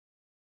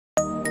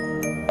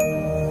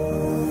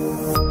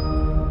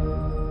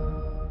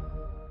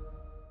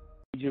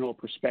panel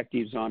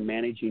perspectives on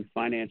managing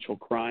financial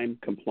crime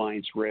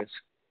compliance risk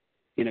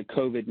in a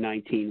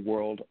COVID-19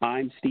 world.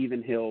 I'm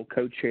Stephen Hill,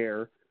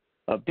 co-chair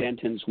of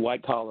Dentons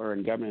White Collar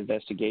and Government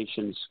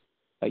Investigations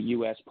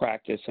U.S.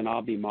 practice, and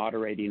I'll be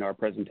moderating our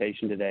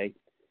presentation today.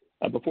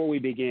 Before we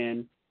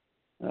begin,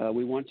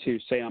 we want to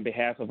say on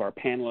behalf of our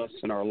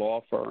panelists and our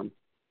law firm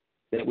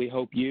that we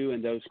hope you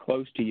and those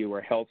close to you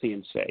are healthy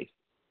and safe.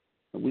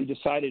 We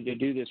decided to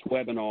do this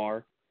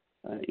webinar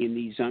in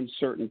these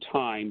uncertain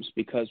times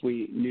because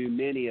we knew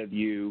many of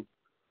you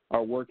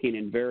are working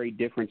in very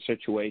different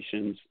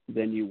situations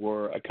than you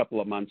were a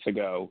couple of months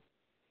ago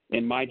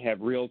and might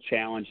have real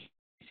challenges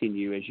facing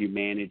you as you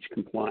manage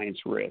compliance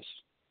risks.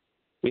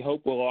 We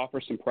hope we'll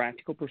offer some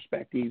practical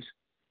perspectives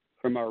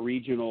from our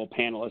regional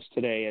panelists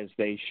today as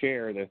they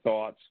share their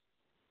thoughts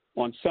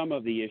on some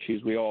of the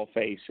issues we all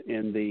face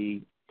in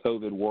the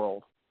COVID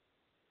world.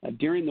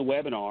 During the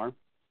webinar,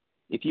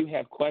 if you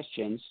have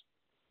questions,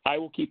 I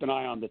will keep an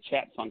eye on the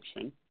chat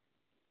function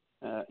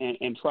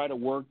and try to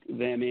work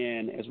them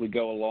in as we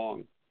go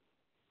along.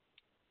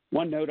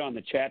 One note on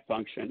the chat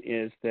function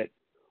is that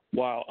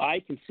while I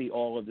can see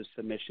all of the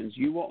submissions,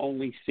 you will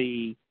only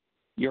see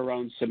your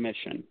own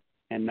submission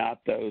and not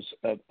those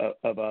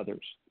of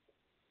others.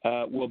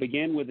 We'll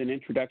begin with an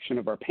introduction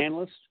of our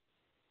panelists,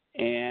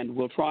 and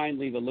we'll try and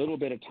leave a little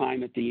bit of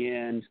time at the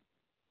end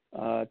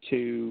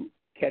to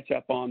catch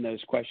up on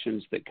those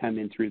questions that come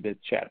in through the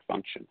chat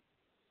function.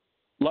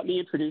 Let me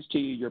introduce to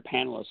you your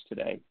panelists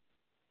today.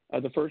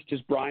 The first is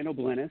Brian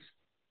O'Blennis.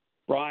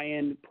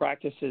 Brian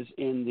practices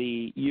in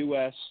the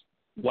U.S.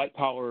 White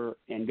Collar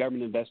and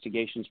Government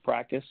Investigations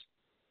practice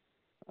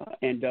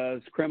and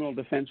does criminal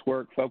defense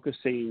work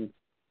focusing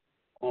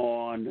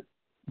on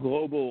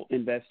global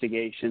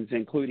investigations,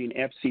 including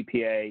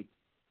FCPA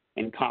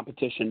and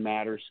competition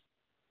matters.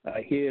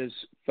 His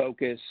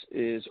focus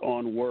is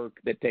on work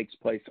that takes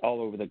place all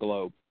over the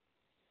globe.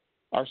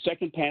 Our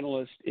second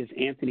panelist is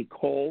Anthony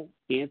Cole.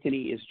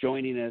 Anthony is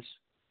joining us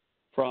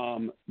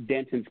from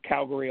Denton's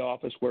Calgary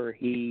office, where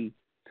he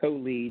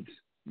co-leads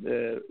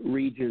the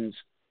region's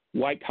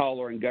White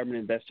Collar and Government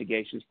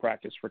Investigations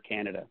practice for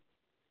Canada.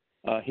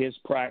 His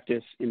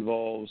practice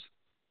involves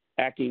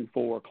acting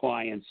for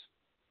clients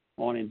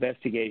on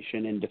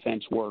investigation and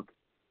defense work,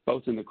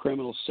 both in the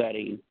criminal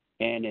setting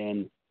and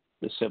in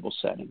the civil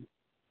setting.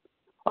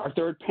 Our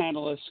third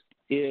panelist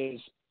is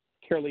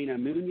Carolina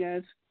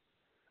Munoz,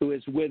 who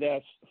is with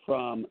us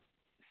from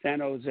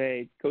San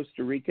Jose,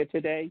 Costa Rica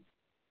today.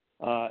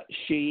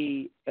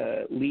 She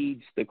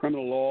leads the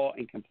criminal law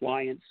and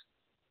compliance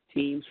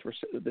teams for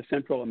the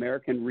Central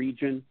American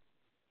region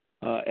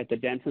at the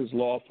Dentons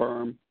law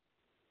firm,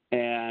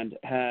 and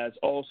has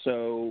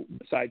also,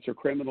 besides her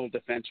criminal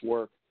defense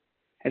work,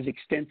 has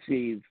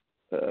extensive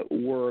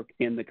work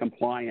in the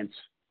compliance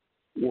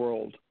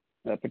world,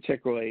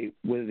 particularly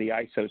with the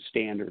ISO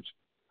standards.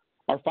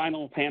 Our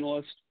final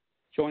panelist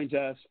joins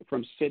us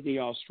from Sydney,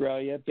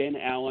 Australia. Ben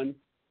Allen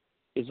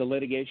is a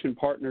litigation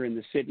partner in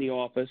the Sydney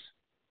office,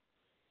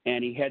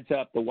 and he heads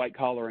up the White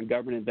Collar and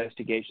Government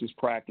Investigations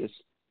practice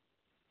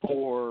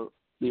for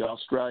the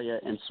Australia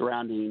and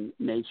surrounding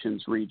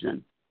nations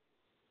region.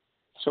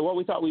 So what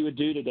we thought we would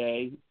do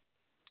today,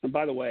 and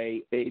by the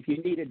way, if you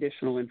need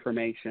additional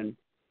information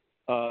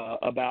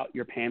about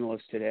your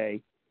panelists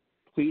today,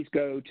 please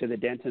go to the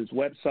Dentons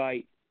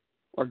website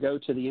or go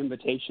to the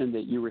invitation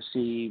that you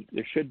received.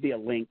 There should be a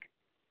link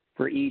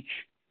for each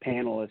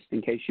panelist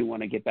in case you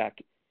want to get back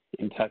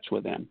in touch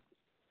with them.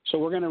 So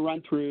we're going to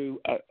run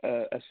through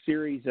a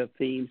series of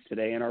themes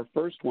today, and our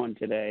first one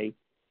today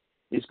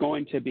is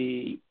going to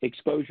be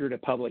exposure to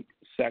public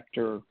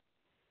sector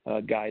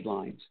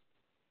guidelines.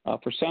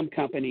 For some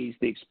companies,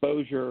 the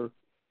exposure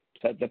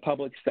to the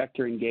public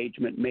sector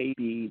engagement may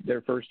be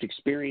their first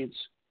experience,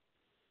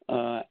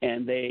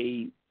 and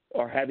they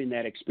are having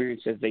that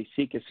experience as they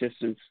seek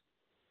assistance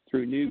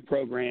through new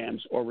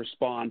programs or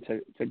respond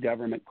to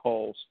government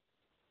calls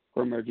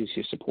for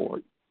emergency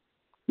support.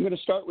 I'm going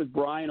to start with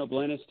Brian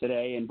O'Blennis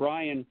today. And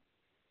Brian,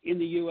 in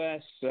the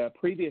U.S.,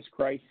 previous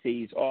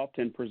crises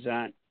often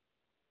present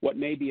what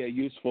may be a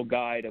useful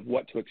guide of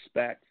what to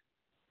expect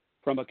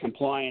from a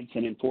compliance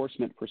and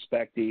enforcement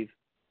perspective,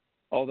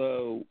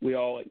 although we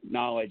all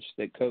acknowledge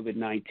that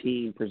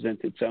COVID-19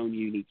 presents its own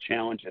unique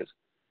challenges.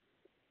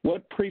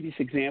 What previous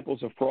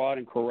examples of fraud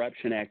and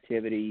corruption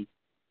activity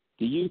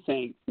do you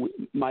think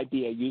might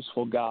be a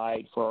useful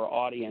guide for our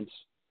audience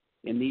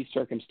in these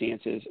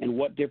circumstances, and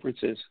what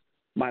differences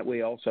might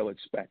we also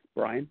expect?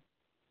 Brian?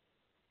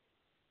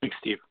 Thanks,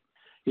 Steve.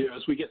 You know,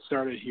 as we get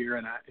started here,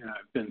 and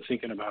I've been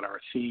thinking about our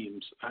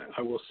themes,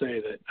 I will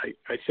say that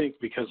I think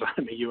because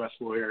I'm a U.S.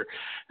 lawyer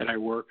and I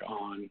work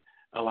on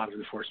a lot of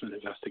enforcement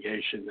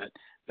investigation,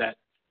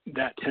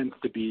 that tends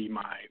to be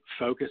my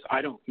focus.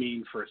 I don't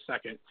mean for a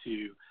second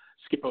to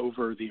skip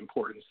over the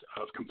importance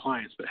of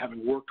compliance, but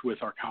having worked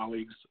with our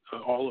colleagues,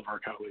 all of our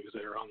colleagues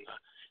that are on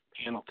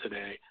the panel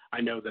today,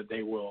 I know that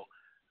they will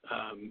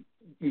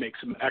make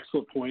some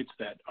excellent points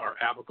that are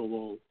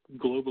applicable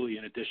globally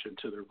in addition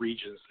to the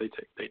regions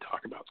they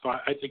talk about. So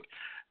I think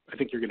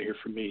you're going to hear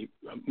from me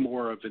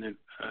more of an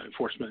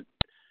enforcement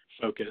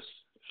focus,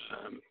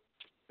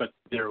 but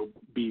there will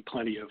be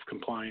plenty of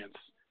compliance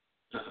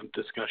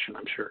discussion,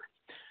 I'm sure.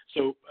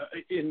 So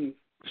in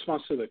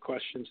response to the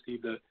question,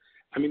 Steve, the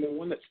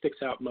one that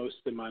sticks out most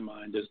in my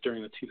mind is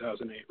during the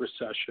 2008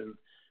 recession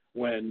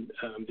when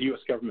the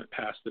U.S. government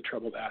passed the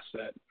Troubled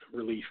Asset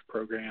Relief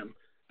Program,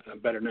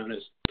 better known as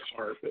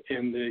TARP,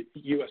 and the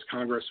U.S.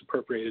 Congress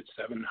appropriated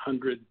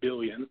 $700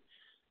 billion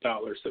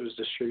that was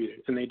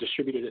distributed, and they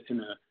distributed it in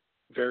a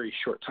very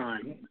short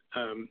time.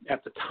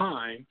 At the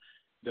time,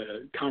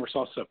 the Congress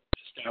also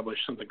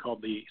established something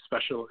called the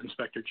Special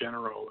Inspector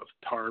General of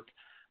TARP,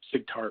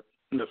 SIGTARP,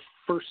 and the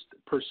first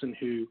person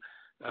who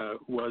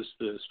was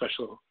the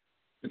Special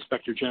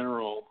Inspector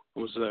General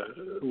was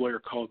a lawyer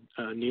called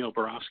Neil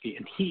Barofsky,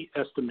 and he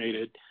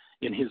estimated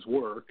in his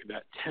work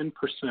that 10%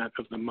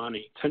 of the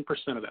money, 10%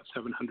 of that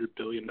 $700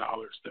 billion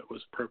that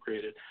was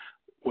appropriated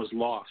was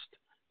lost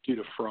due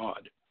to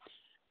fraud.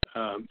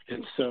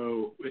 And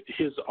so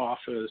his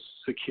office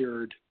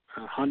secured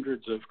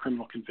hundreds of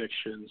criminal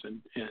convictions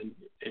and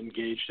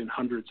engaged in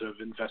hundreds of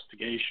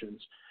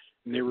investigations,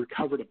 and they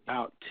recovered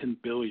about $10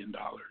 billion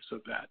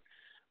of that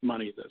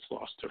money that's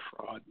lost to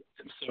fraud.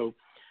 And so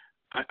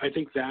I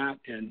think that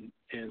and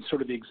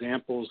sort of the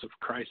examples of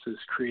crisis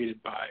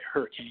created by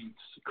hurricanes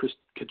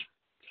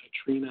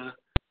Katrina,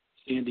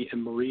 Sandy,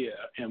 and Maria,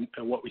 and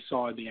what we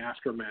saw in the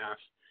aftermath,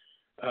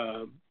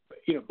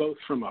 both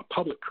from a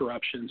public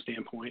corruption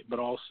standpoint, but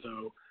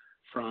also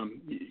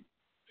from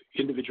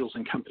individuals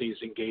and companies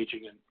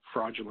engaging in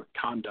fraudulent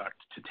conduct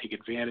to take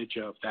advantage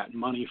of that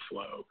money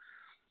flow.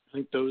 I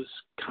think those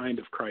kind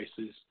of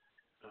crises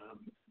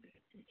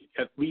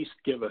at least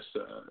give us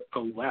a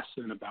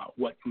lesson about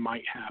what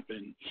might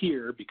happen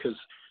here, because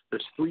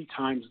there's 3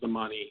 times the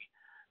money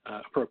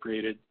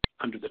appropriated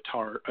under the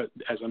TARP,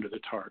 under the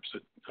TARP, so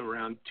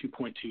around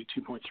 $2.2,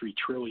 $2.3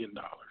 trillion.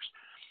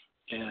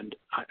 And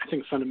I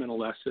think a fundamental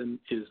lesson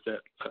is that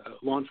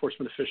law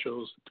enforcement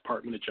officials,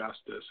 Department of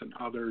Justice, and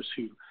others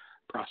who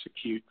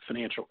prosecute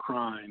financial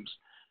crimes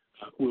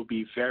will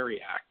be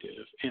very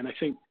active and I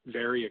think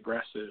very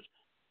aggressive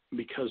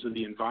because of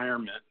the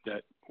environment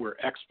that we're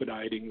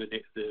expediting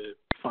the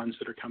funds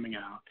that are coming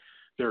out.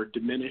 There are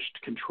diminished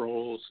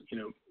controls.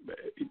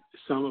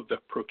 Some of the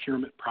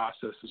procurement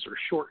processes are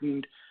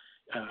shortened,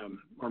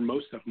 or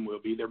most of them will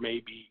be. There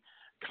may be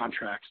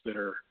contracts that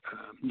are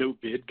no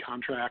bid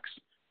contracts,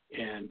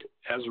 and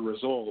as a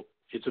result,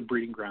 it's a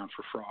breeding ground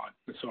for fraud.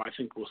 And so I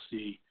think we'll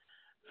see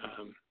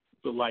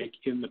like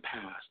in the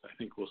past, I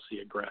think we'll see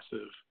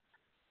aggressive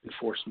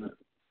enforcement.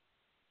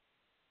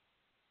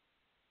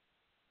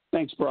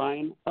 Thanks,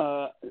 Brian.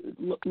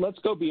 Let's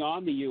go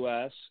beyond the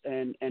U.S.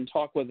 and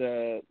talk with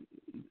the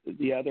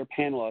other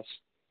panelists.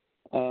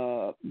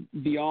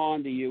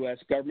 Beyond the U.S.,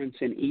 governments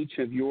in each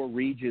of your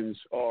regions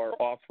are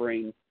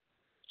offering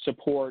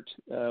support,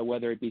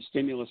 whether it be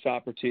stimulus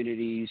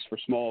opportunities for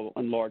small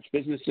and large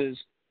businesses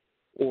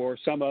or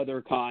some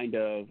other kind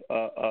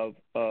of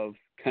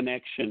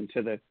connection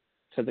to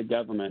the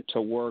government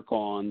to work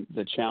on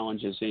the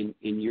challenges in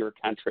your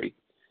country.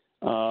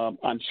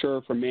 I'm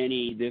sure for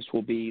many, this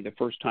will be the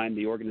first time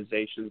the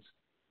organizations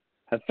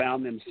have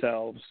found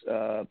themselves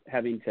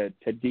having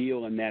to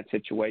deal in that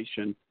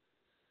situation.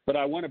 But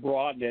I want to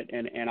broaden it,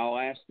 and I'll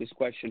ask this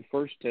question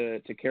first to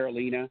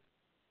Carolina,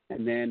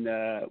 and then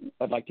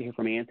I'd like to hear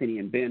from Anthony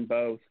and Ben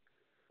both.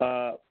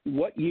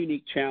 What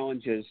unique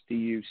challenges do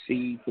you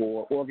see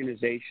for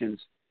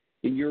organizations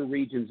in your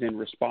regions in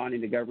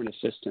responding to government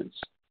assistance?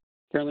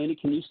 Carolina,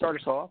 can you start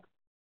us off?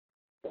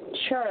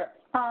 Sure.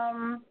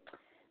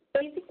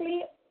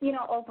 Basically,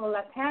 although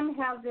LATAM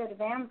has the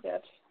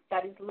advantage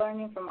that is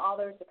learning from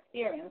others'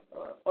 experience,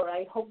 or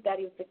I hope that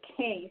is the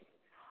case,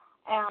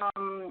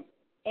 and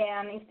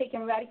it's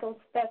taking radical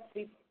steps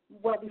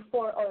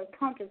before other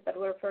countries that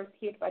were first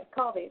hit by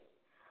COVID.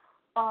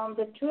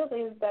 The truth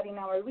is that in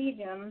our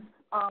region,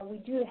 we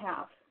do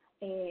have,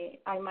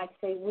 I might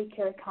say,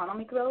 weaker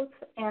economic growth,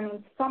 and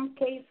in some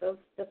cases,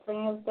 the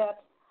thing is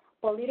that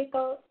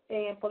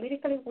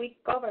politically weak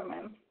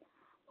governments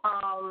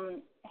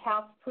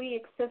have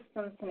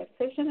pre-existence in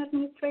efficient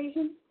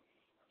administration,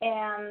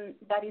 and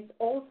that is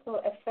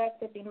also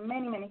affected in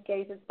many, many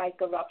cases by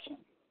corruption.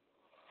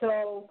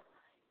 So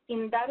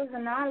in that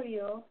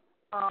scenario,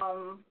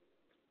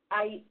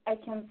 I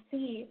can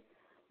see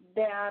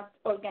that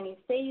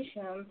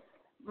organizations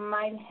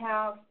might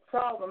have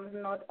problems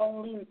not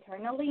only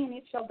internally in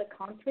each of the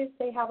countries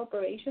they have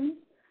operations,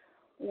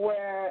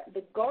 where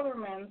the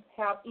governments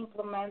have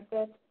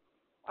implemented,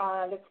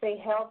 let's say,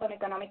 health and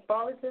economic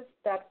policies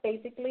that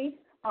basically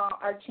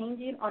are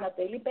changing on a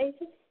daily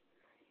basis,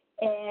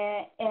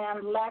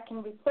 and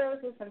lacking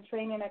resources and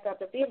training and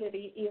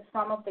capability is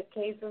some of the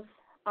cases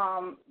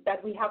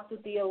that we have to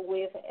deal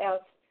with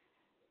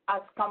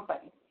as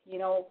companies.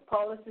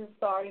 Policies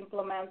are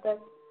implemented,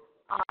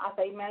 as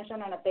I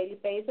mentioned, on a daily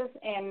basis,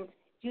 and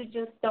you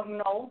just don't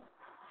know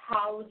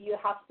how you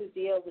have to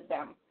deal with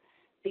them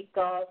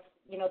because,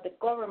 the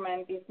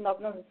government is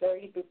not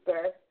necessarily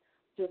prepared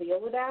to deal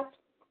with that.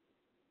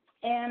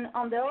 And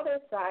on the other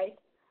side,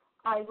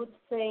 I would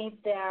say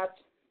that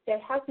there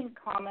have been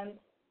comments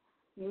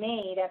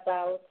made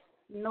about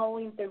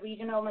knowing the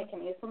regional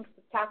mechanisms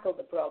to tackle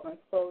the problem.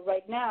 So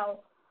right now,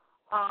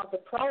 the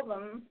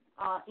problem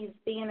is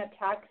being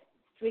attacked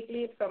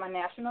strictly from a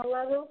national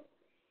level,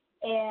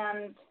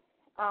 and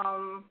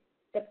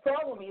the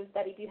problem is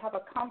that if you have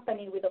a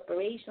company with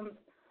operations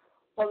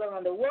all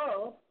around the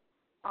world,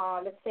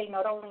 let's say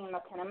not only in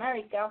Latin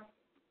America,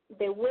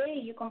 the way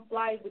you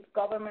comply with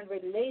government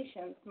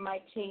regulations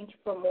might change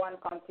from one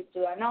country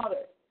to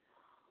another.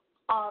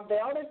 The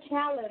other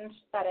challenge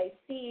that I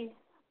see,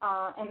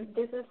 and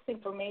this is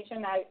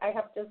information I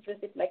have just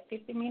received like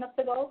 15 minutes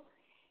ago,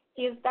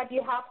 is that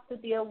you have to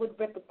deal with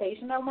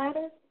reputational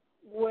matters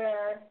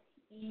where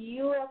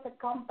you as a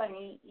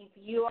company, if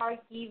you are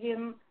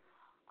giving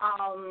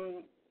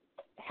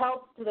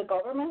help to the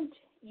government,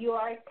 you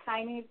are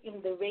kind of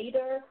in the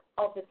radar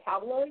of the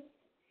tabloids,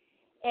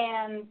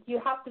 and you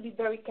have to be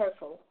very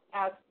careful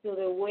as to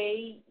the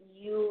way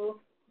you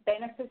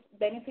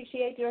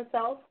beneficiate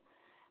yourself,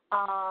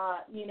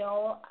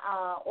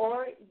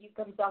 or you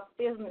conduct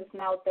business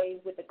nowadays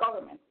with the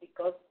government,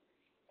 because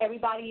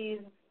everybody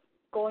is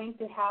going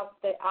to have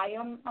the eye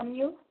on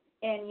you,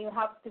 and you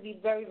have to be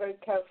very, very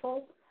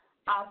careful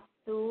as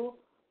to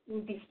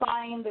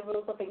define the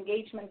rules of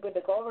engagement with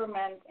the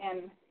government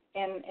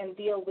and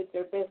deal with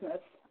your business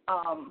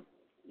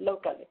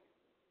locally.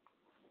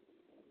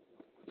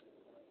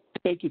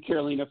 Thank you,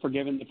 Carolina, for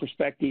giving the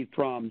perspective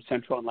from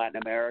Central and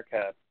Latin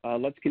America.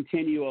 Let's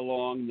continue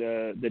along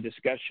the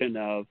discussion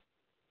of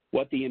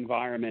what the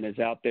environment is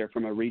out there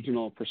from a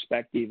regional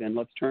perspective, and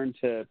let's turn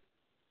to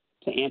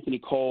Anthony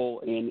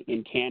Cole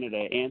in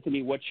Canada.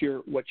 Anthony, what's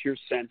your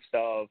sense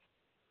of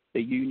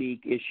the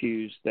unique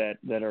issues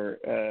that are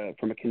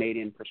from a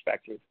Canadian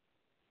perspective?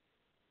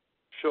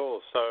 Sure.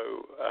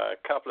 So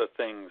a couple of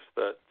things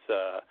that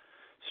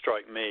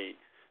strike me.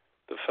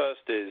 The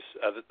first is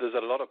there's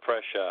a lot of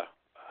pressure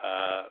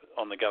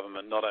on the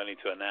government not only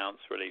to announce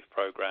relief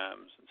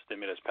programs and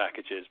stimulus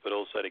packages, but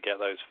also to get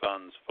those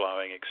funds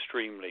flowing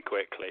extremely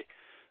quickly.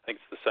 I think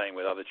it's the same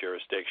with other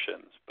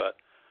jurisdictions. But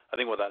I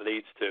think what that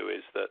leads to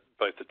is that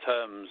both the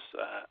terms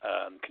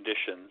and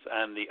conditions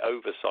and the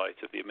oversight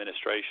of the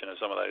administration of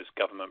some of those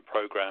government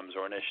programs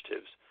or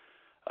initiatives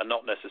are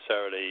not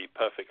necessarily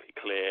perfectly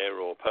clear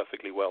or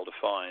perfectly well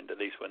defined,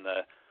 at least when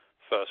they're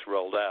first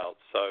rolled out.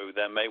 So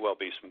there may well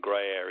be some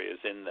gray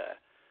areas in there.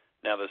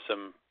 Now, there's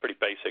some pretty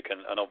basic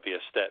and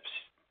obvious steps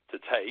to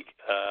take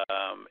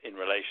in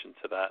relation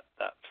to that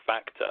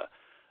factor.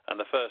 And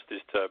the first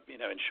is to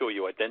ensure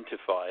you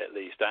identify at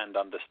least and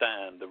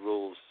understand the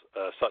rules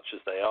such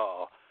as they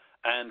are,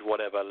 and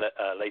whatever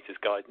latest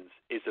guidance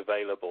is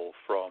available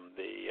from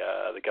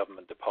the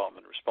government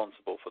department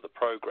responsible for the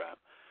program,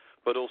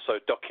 but also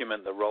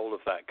document the role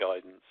of that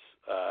guidance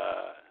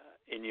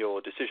in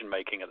your decision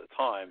making at the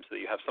time, so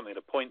that you have something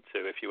to point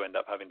to if you end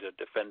up having to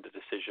defend a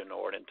decision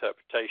or an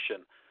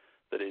interpretation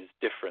that is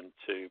different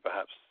to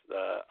perhaps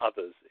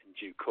others in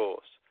due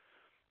course.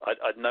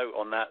 I'd note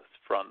on that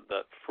front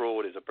that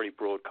fraud is a pretty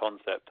broad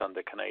concept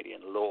under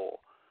Canadian law.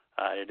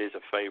 It is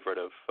a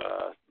favourite of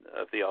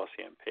the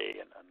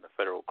RCMP and the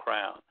Federal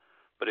Crown,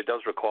 but it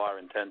does require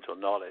intent or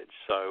knowledge.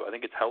 So I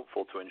think it's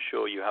helpful to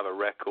ensure you have a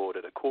record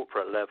at a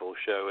corporate level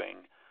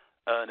showing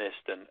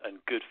earnest and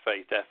good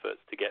faith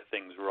efforts to get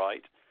things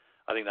right.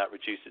 I think that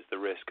reduces the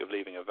risk of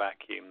leaving a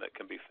vacuum that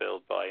can be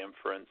filled by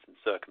inference and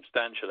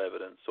circumstantial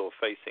evidence, or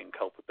facing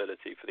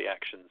culpability for the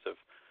actions of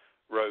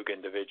rogue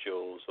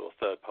individuals or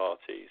third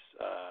parties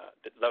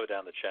lower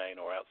down the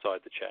chain or outside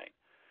the chain.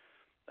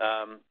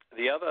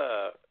 The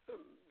other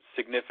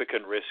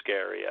significant risk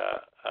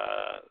area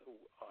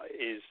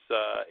is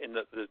in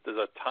that there's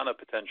a ton of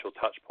potential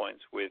touch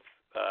points with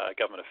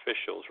government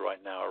officials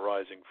right now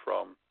arising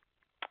from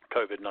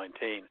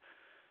COVID-19.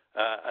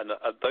 And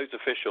those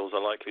officials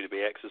are likely to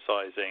be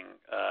exercising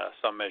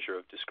some measure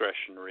of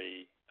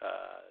discretionary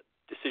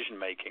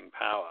decision-making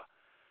power,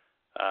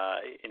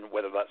 in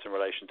whether that's in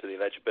relation to the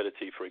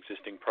eligibility for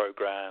existing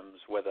programs,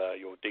 whether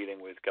you're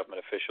dealing with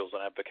government officials and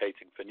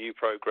advocating for new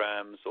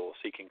programs, or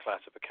seeking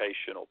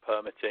classification or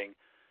permitting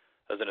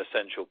as an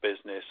essential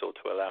business, or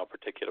to allow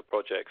particular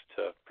projects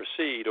to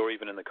proceed, or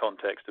even in the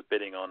context of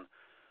bidding on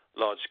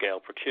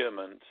large-scale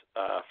procurement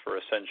for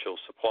essential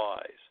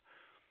supplies.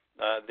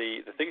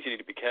 The things you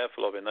need to be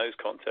careful of in those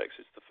contexts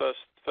is the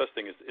first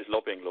thing is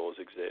lobbying laws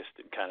exist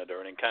in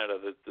Canada, and in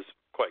Canada there's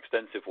quite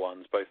extensive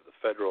ones both at the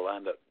federal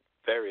and at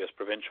various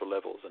provincial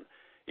levels, and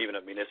even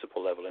at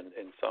municipal level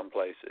in some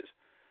places.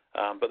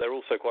 But they're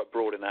also quite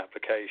broad in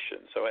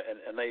application. So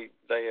and they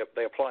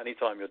apply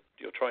anytime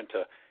you're trying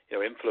to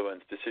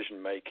influence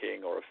decision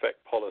making or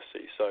affect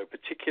policy. So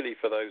particularly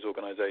for those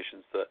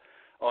organisations that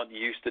aren't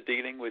used to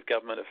dealing with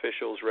government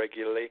officials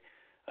regularly,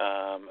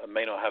 and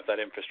may not have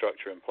that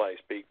infrastructure in place,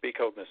 be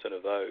cognizant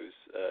of those,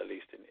 at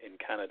least in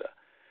Canada.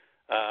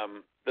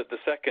 But the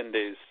second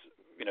is,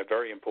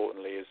 very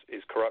importantly,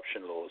 is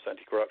corruption laws,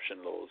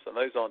 anti-corruption laws, and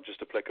those aren't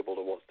just applicable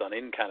to what's done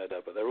in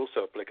Canada, but they're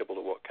also applicable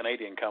to what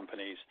Canadian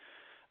companies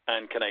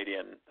and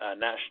Canadian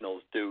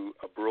nationals do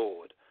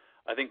abroad.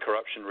 I think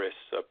corruption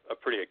risks are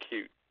pretty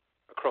acute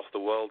across the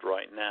world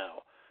right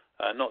now.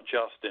 not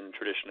just in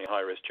traditionally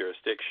high-risk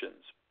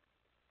jurisdictions,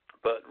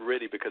 but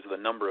really because of the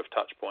number of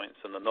touch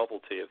points and the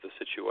novelty of the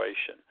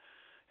situation.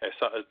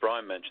 So, as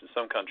Brian mentioned,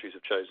 some countries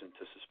have chosen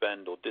to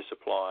suspend or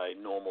disapply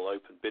normal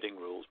open bidding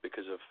rules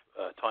because of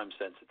time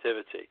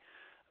sensitivity.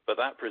 But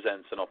that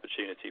presents an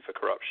opportunity for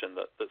corruption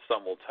that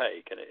some will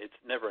take, and it's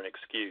never an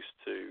excuse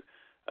to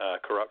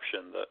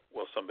corruption that,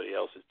 well, somebody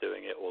else is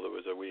doing it, or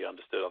we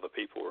understood other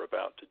people were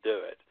about to do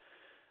it.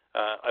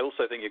 I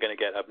also think you're going to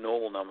get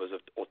abnormal numbers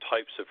or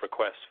types of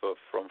requests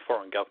from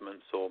foreign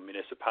governments or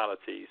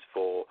municipalities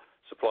for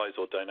supplies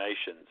or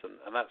donations,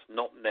 and that's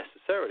not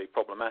necessarily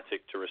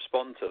problematic to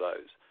respond to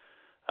those.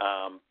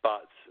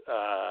 But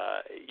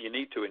you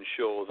need to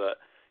ensure that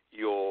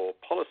your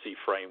policy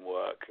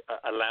framework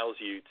allows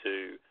you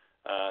to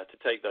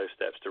take those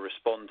steps to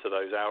respond to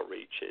those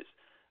outreaches.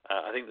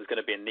 I think there's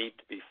going to be a need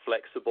to be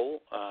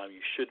flexible.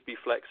 You should be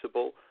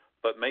flexible,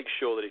 but make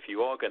sure that if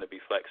you are going to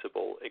be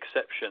flexible,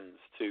 exceptions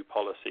to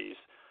policies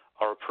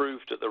are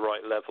approved at the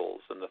right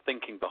levels and the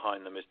thinking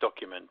behind them is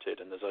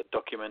documented, and there's a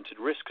documented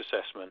risk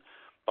assessment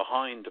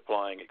behind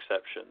applying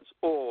exceptions,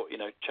 or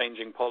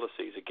changing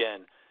policies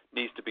again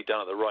needs to be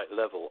done at the right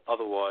level.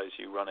 Otherwise,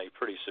 you run a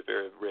pretty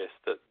severe risk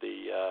that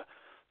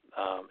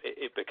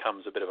it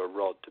becomes a bit of a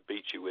rod to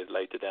beat you with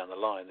later down the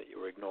line, that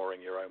you're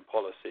ignoring your own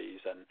policies,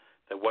 and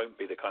there won't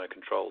be the kind of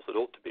controls that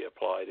ought to be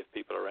applied if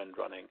people are end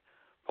running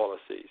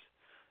policies.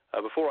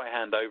 Before I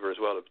hand over as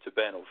well to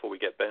Ben, or before we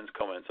get Ben's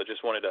comments, I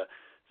just wanted to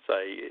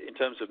say, in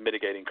terms of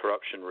mitigating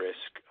corruption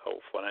risk or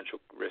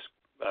financial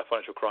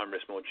crime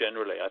risk more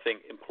generally, I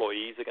think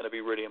employees are going to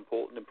be really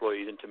important.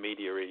 Employees,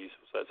 intermediaries,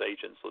 so that's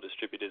agents or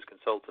distributors,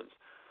 consultants,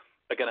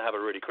 are going to have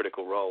a really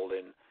critical role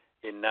in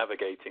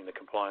navigating the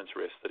compliance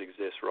risks that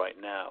exist right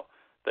now.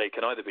 They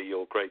can either be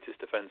your greatest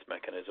defense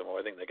mechanism, or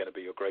I think they're going to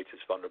be your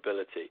greatest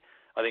vulnerability.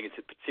 I think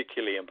it's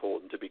particularly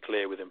important to be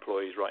clear with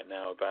employees right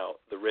now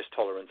about the risk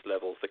tolerance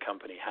levels the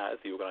company has,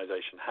 the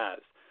organization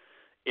has,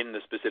 in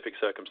the specific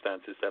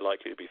circumstances they're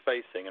likely to be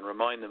facing, and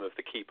remind them of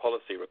the key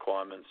policy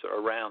requirements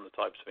around the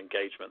types of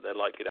engagement they're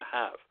likely to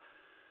have.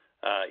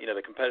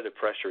 The competitive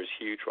pressure is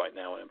huge right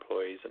now on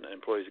employees, and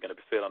employees are going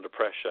to feel under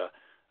pressure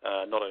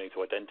not only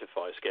to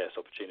identify scarce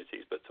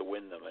opportunities, but to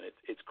win them. And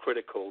it's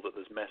critical that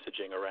there's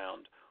messaging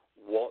around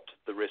what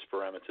the risk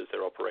parameters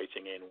they're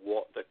operating in,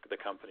 what the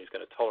company is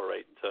going to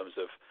tolerate in terms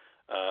of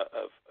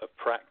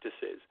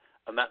practices.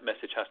 And that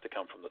message has to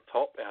come from the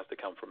top, it has to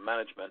come from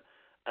management,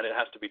 and it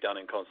has to be done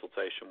in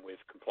consultation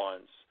with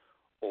compliance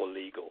or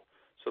legal.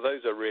 So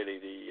those are really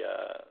the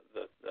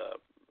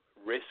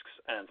risks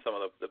and some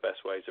of the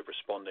best ways of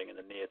responding in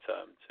the near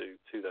term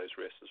to those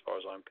risks as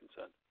far as I'm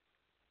concerned.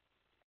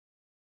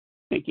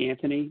 Thank you,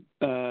 Anthony.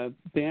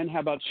 Ben,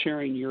 how about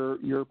sharing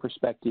your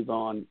perspective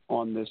on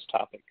this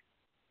topic?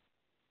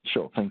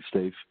 Sure. Thanks,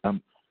 Steve.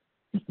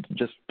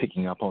 Just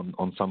picking up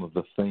on some of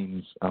the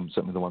themes,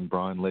 certainly the one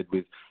Brian led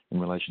with in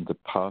relation to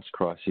past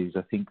crises,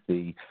 I think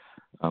the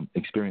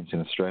experience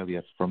in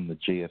Australia from the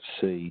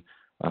GFC,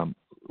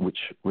 which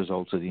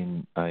resulted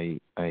in a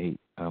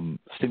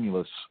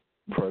stimulus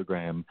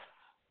program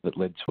that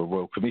led to a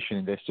Royal Commission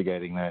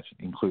investigating that,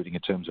 including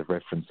in terms of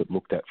reference that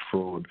looked at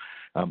fraud.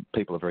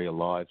 People are very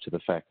alive to the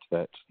fact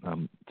that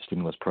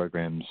stimulus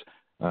programs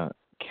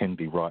can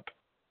be ripe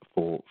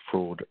for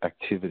fraud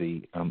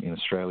activity in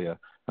Australia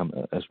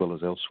as well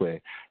as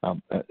elsewhere.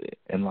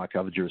 And like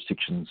other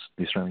jurisdictions,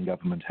 the Australian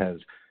government has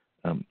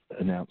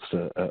announced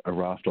a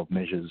raft of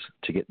measures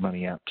to get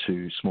money out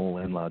to small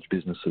and large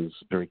businesses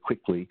very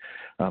quickly.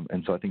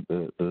 And so I think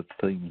the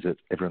themes that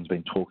everyone's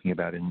been talking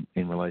about in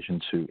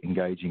relation to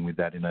engaging with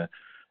that in a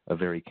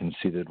very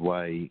considered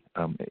way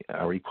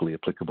are equally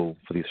applicable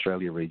for the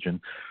Australia region.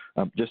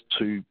 Just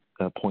 2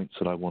 points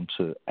that I want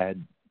to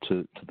add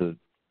to the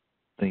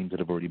themes that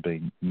have already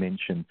been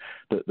mentioned.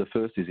 The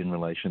first is in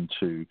relation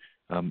to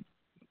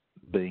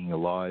being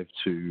alive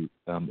to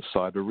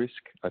cyber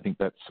risk. I think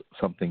that's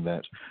something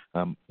that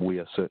we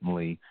are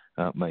certainly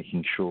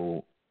making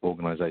sure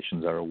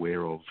organisations are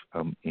aware of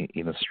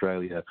in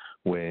Australia,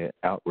 where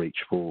outreach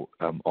for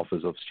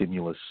offers of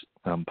stimulus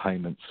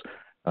payments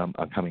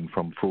are coming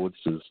from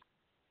fraudsters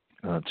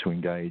to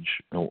engage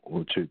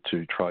or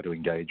to try to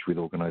engage with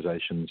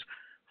organisations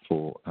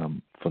for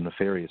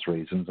nefarious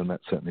reasons, and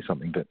that's certainly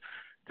something that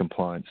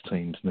compliance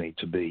teams need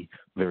to be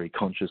very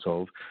conscious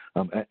of.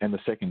 And the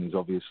second is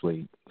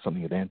obviously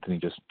something that Anthony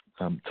just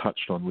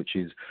touched on, which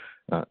is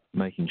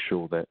making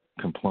sure that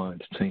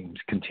compliance teams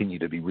continue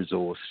to be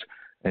resourced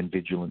and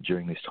vigilant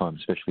during this time,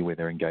 especially where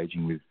they're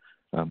engaging with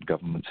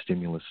government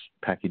stimulus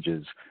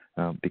packages,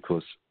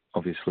 because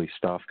obviously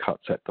staff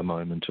cuts at the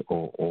moment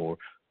or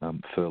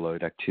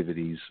furloughed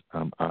activities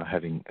are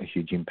having a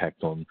huge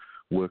impact on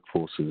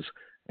workforces,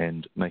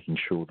 and making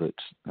sure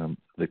that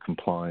the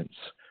compliance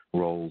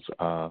roles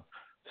are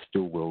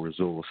still well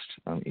resourced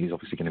is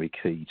obviously going to be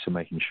key to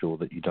making sure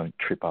that you don't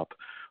trip up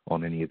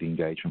on any of the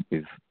engagement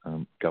with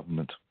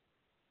government.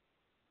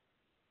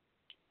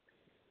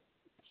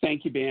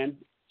 Thank you, Ben.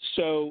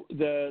 So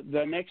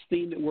the next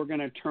theme that we're going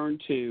to turn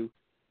to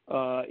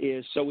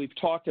is, so we've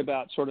talked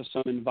about sort of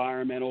some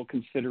environmental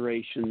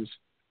considerations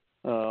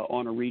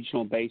on a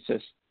regional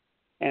basis.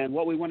 And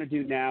what we want to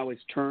do now is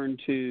turn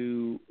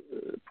to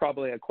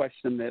probably a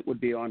question that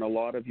would be on a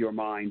lot of your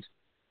minds,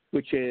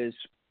 which is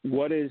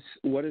what is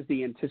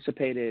the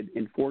anticipated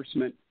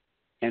enforcement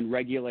and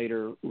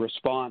regulator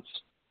response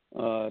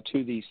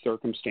to these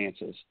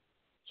circumstances?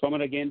 So I'm going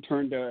to again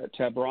turn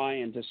to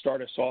Brian to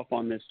start us off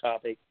on this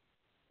topic.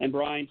 And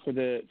Brian, for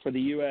the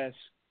U.S.,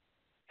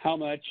 how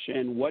much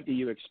and what do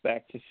you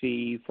expect to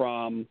see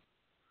from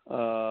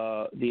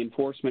the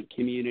enforcement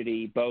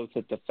community, both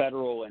at the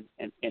federal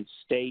and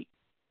state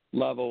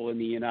level in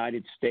the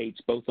United States,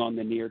 both on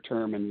the near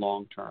term and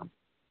long term?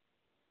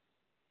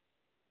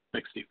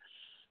 Thanks, Steve.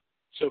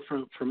 So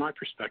from my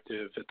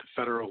perspective, at the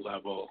federal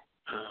level,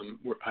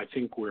 I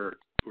think we're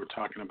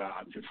talking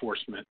about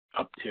enforcement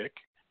uptick,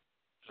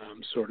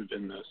 sort of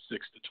in the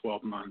 6 to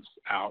 12 months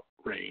out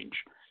range.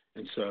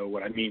 And so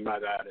what I mean by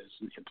that is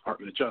the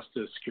Department of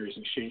Justice, Securities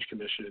and Exchange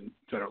Commission,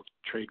 Federal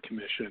Trade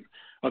Commission,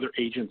 other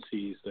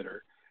agencies that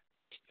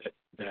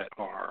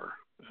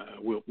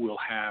will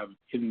have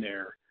in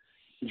their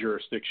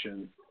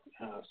jurisdiction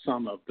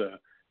some of the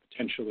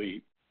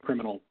potentially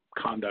criminal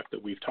conduct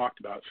that we've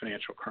talked about,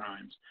 financial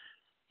crimes.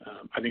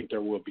 I think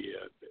there will be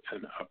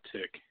an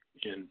uptick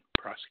in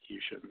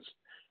prosecutions.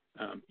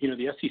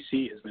 The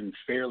SEC has been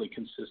fairly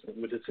consistent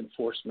with its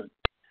enforcement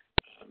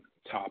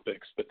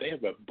topics, but they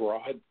have a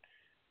broad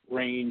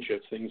range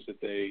of things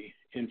that they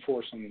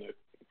enforce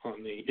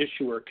on the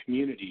issuer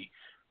community.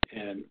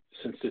 And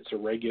since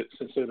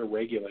they're the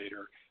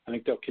regulator, I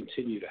think they'll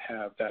continue to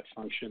have that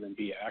function and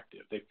be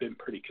active. They've been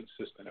pretty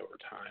consistent over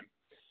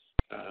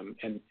time.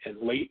 And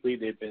lately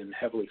they've been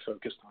heavily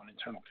focused on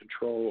internal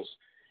controls,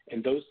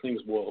 and those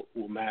things will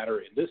matter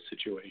in this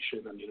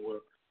situation. I mean,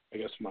 I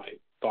guess my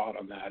thought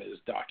on that is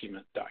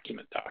document,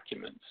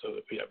 so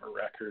that we have a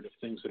record of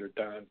things that are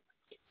done,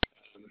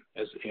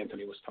 as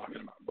Anthony was talking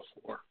about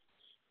before.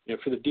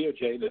 For the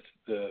DOJ,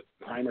 the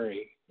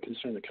primary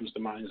concern that comes to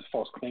mind is the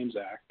False Claims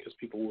Act, because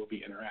people will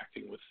be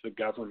interacting with the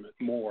government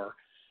more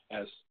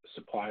as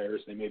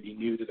suppliers. They may be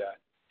new to that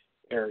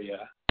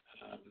area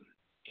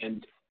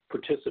and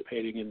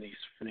participating in these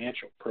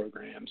financial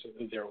programs.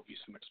 There will be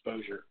some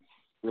exposure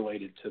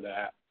related to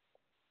that.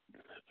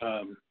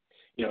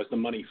 As the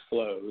money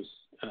flows,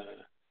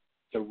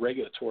 the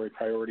regulatory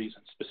priorities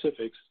and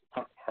specifics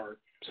are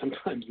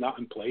sometimes not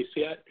in place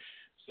yet.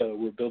 So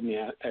we're building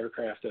the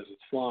aircraft as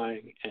it's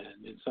flying,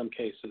 and in some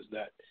cases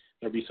that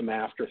there'll be some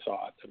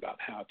afterthought about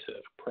how to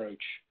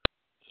approach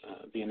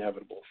the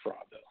inevitable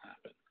fraud that will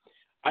happen.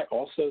 I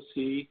also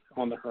see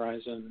on the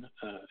horizon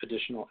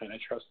additional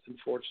antitrust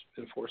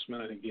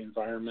enforcement. I think the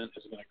environment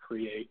is going to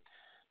create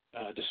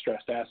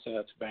distressed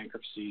assets,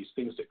 bankruptcies,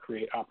 things that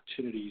create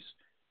opportunities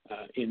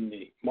in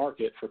the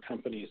market for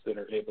companies that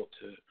are able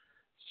to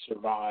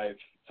survive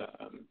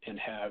and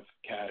have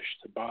cash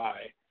to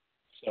buy.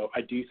 So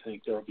I do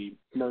think there will be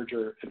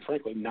merger and,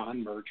 frankly,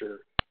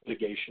 non-merger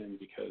litigation,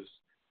 because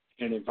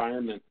in an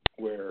environment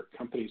where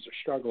companies are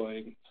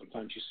struggling,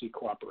 sometimes you see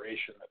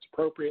cooperation that's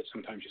appropriate,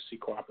 sometimes you see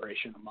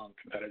cooperation among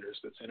competitors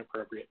that's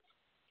inappropriate.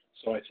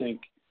 So I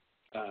think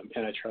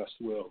antitrust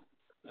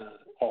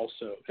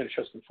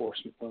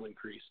enforcement will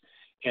increase.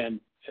 And,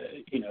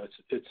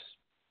 it's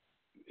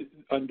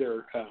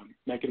under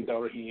Megan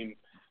Delrahim,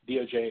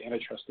 DOJ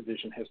Antitrust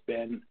Division has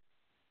been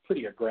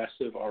pretty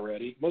aggressive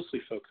already,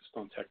 mostly focused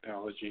on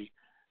technology.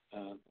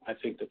 I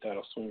think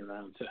that'll swing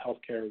around to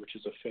healthcare, which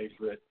is a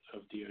favorite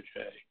of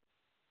DOJ.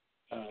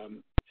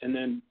 And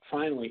then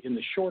finally, in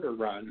the shorter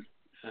run,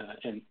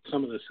 and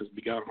some of this has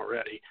begun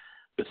already,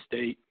 the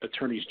state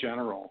attorneys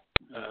general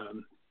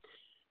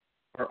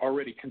are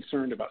already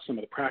concerned about some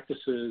of the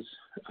practices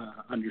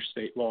under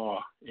state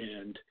law,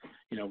 and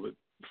with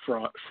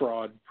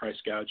fraud, price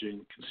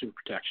gouging, consumer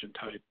protection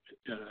type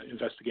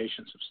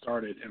investigations have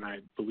started, and I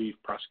believe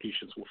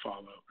prosecutions will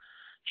follow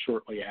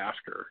shortly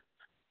after.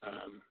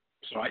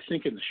 So I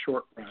think in the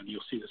short run,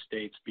 you'll see the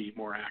states be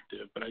more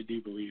active, but I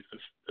do believe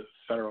the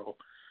federal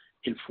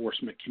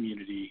enforcement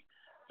community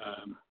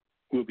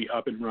will be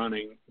up and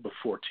running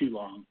before too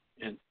long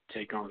and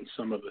take on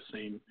some of the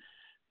same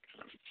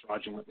kind of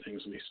fraudulent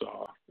things we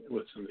saw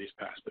with some of these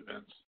past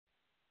events.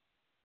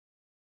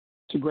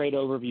 It's a great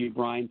overview,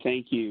 Brian.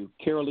 Thank you.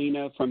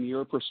 Carolina, from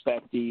your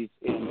perspective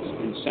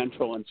in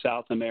Central and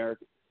South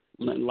America,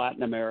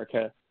 Latin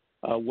America,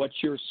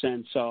 what's your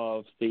sense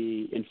of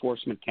the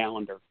enforcement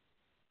calendar?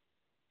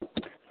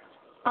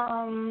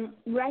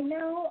 Right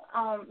now,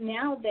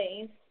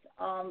 nowadays,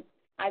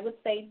 I would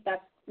say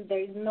that there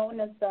is no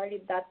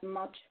necessarily that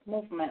much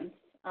movement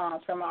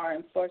from our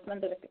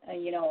enforcement,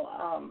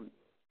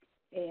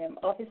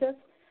 offices.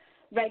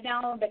 Right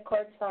now, the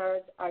courts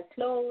are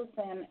closed,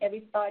 and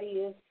everybody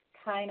is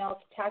kind of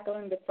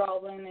tackling the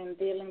problem and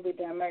dealing with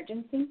the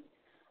emergency.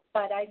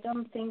 But I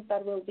don't think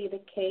that will be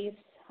the case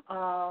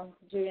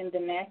during the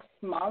next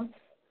month.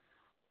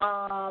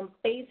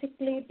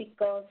 Basically,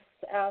 because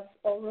as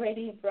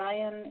already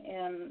Brian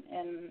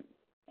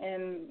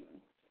and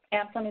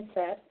Anthony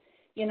said,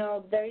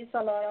 there is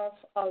a lot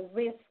of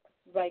risk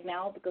right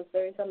now because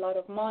there is a lot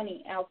of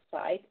money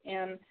outside,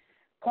 and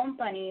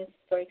companies,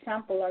 for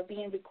example, are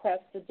being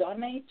requested to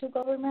donate to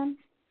governments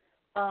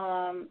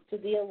to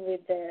deal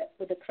with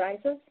the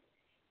crisis.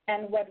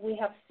 And what we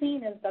have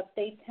seen is that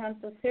they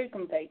tend to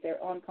circumvent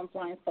their own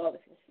compliance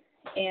policies.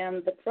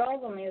 And the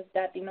problem is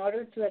that in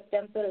order to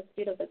attend to the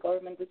speed of the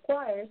government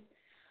requires,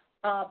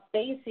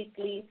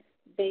 basically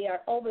they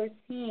are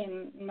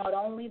overseeing not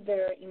only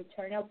their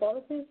internal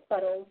policies,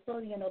 but also,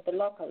 the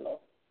local law.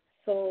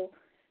 So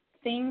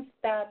things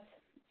that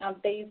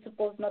they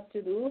supposed not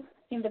to do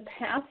in the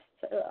past,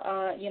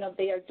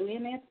 they are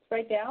doing it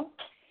right now.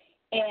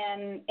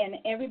 And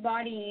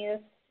everybody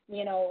is,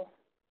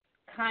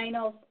 kind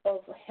of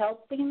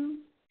helping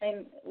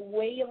and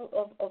way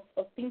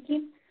of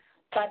thinking,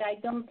 but I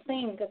don't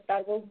think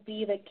that will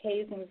be the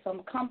case in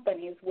some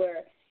companies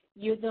where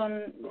you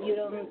don't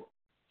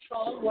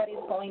control what is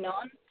going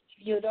on.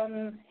 You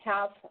don't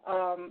have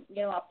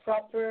a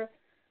proper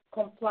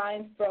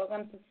compliance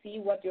program to see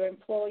what your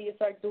employees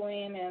are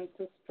doing and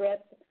to spread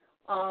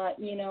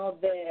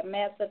the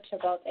message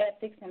about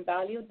ethics and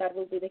value. That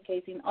will be the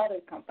case in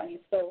other companies.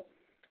 So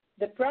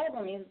the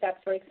problem is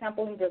that, for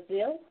example, in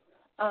Brazil,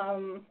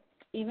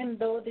 even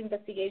though the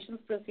investigations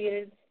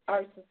procedures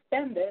are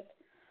suspended,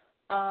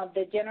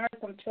 the General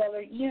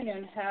Controller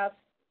Union has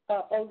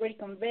already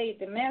conveyed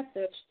the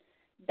message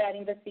that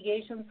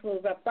investigations will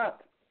wrap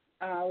up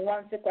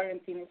once the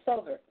quarantine is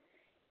over.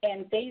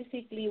 And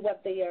basically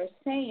what they are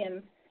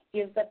saying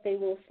is that they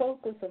will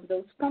focus on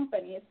those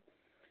companies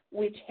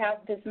which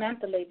have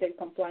dismantled their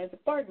compliance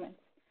departments.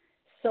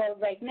 So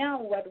right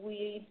now what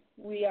we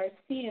are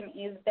seeing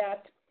is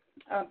that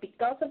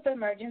because of the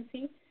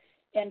emergency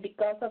and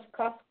because of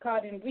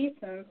cost-cutting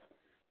reasons,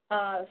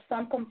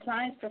 some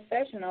compliance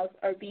professionals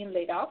are being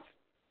laid off.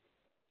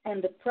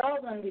 And the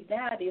problem with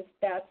that is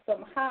that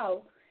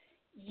somehow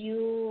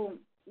you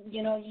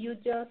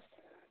just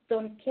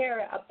don't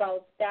care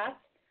about that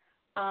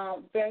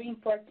very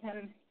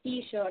important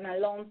issue on a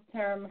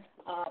long-term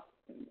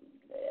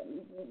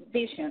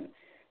vision.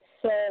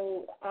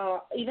 So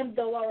even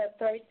though our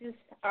authorities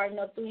are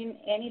not doing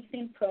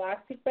anything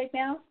proactive right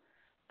now,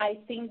 I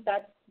think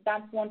that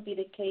won't be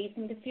the case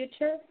in the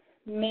future.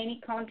 Many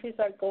countries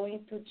are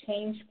going to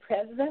change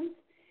presidents,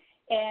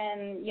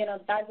 and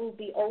that will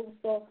be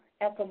also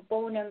a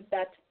component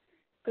that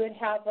could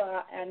have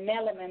an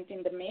element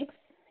in the mix,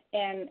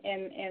 and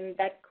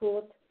that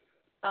could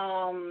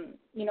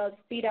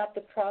speed up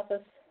the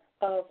process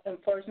of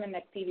enforcement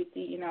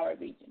activity in our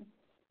region.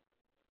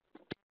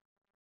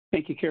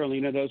 Thank you,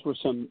 Carolina. Those were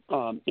some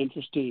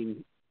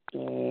interesting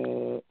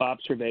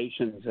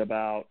observations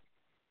about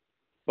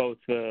both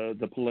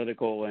the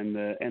political and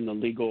the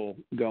legal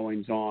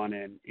goings on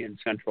in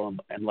Central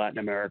and Latin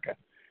America.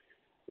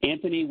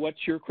 Anthony,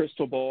 what's your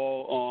crystal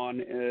ball on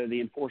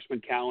the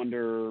enforcement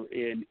calendar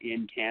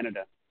in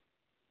Canada?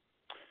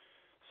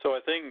 So I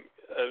think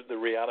the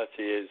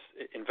reality is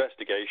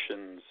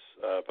investigations,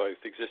 both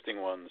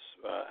existing ones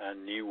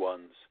and new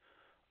ones,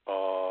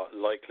 are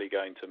likely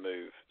going to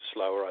move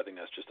slower. I think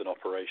that's just an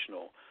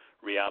operational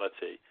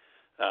reality.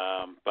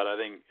 But I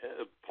think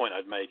the point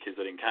I'd make is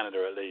that in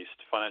Canada, at least,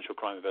 financial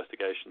crime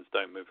investigations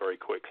don't move very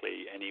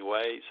quickly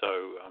anyway,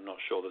 so I'm not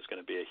sure there's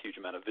going to be a huge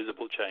amount of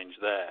visible change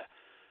there.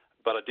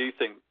 But I do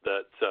think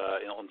that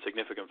on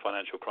significant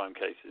financial crime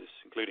cases,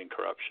 including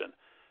corruption,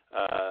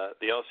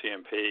 the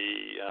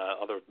RCMP,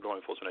 other law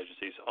enforcement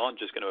agencies aren't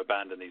just going to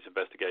abandon these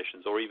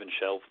investigations or even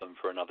shelve them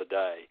for another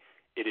day.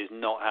 It is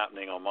not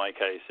happening on my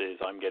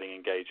cases. I'm getting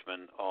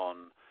engagement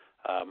on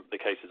the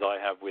cases I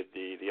have with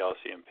the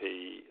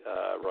RCMP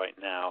right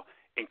now,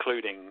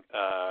 including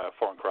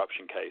foreign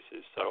corruption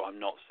cases. So I'm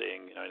not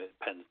seeing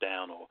pens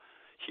down or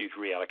huge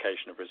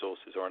reallocation of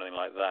resources or anything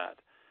like that.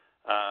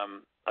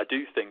 I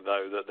do think,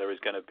 though, that there is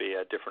going to be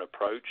a different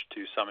approach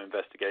to some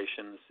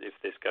investigations if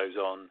this goes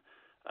on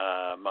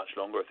much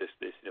longer,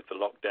 if the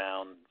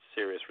lockdown,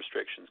 serious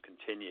restrictions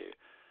continue.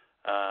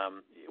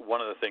 One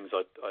of the things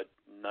I'd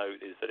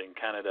note is that in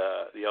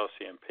Canada, the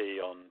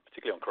RCMP,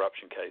 particularly on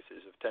corruption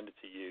cases, have tended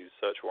to use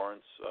search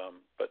warrants,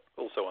 but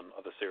also on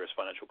other serious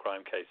financial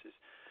crime cases.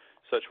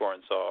 Search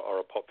warrants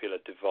are a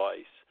popular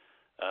device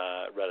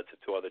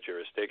relative to other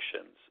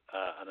jurisdictions,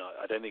 and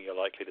I don't think you're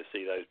likely to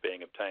see those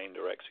being obtained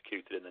or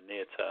executed in the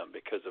near term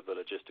because of the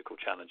logistical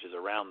challenges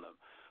around them.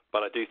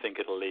 But I do think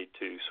it'll lead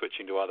to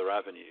switching to other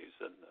avenues,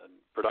 and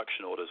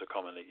production orders are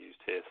commonly used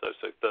here.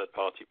 So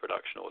third-party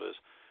production orders,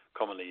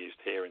 commonly used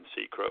here in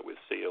secret with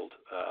sealed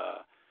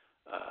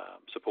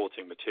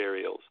supporting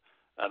materials.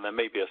 And there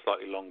may be a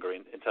slightly longer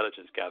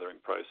intelligence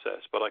gathering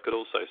process, but I could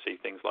also see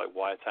things like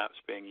wiretaps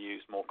being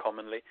used more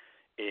commonly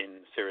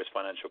in serious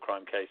financial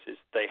crime cases.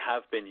 They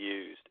have been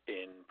used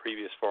in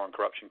previous foreign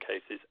corruption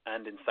cases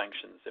and in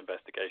sanctions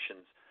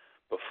investigations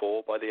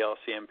before by the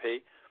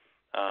RCMP.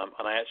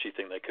 And I actually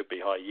think they could be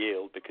high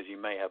yield because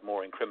you may have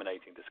more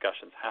incriminating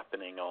discussions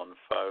happening on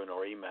phone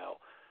or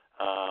email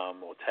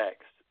or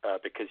text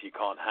because you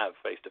can't have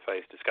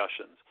face-to-face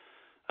discussions.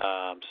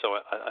 So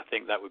I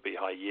think that would be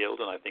high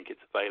yield, and I think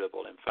it's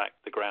available. In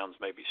fact, the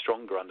grounds may be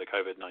stronger under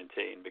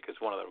COVID-19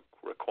 because one of the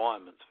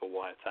requirements for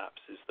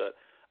wiretaps is that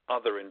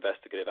other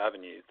investigative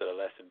avenues that are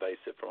less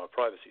invasive from a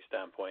privacy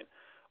standpoint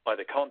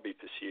either can't be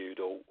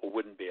pursued or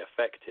wouldn't be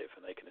effective,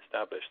 and they can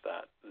establish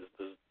that.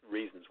 There's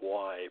reasons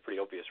why, pretty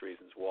obvious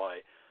reasons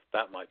why,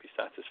 that might be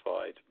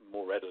satisfied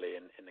more readily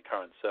in the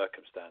current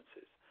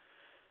circumstances.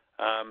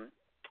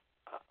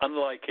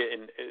 Unlike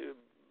in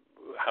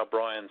how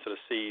Brian sort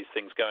of sees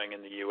things going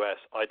in the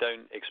US, I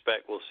don't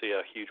expect we'll see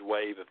a huge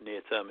wave of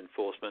near-term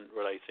enforcement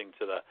relating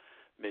to the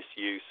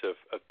misuse of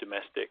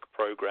domestic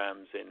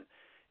programs in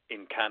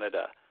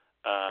Canada.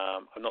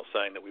 I'm not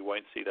saying that we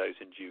won't see those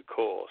in due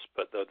course,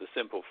 but the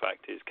simple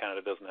fact is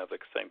Canada doesn't have the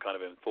same kind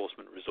of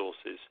enforcement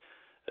resources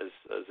as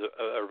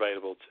are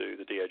available to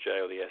the DOJ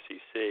or the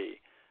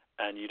SEC,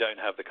 and you don't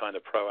have the kind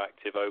of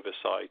proactive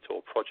oversight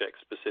or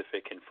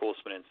project-specific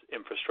enforcement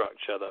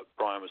infrastructure that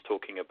Brian was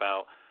talking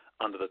about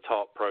under the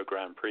TARP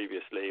program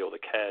previously or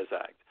the CARES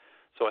Act.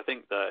 So I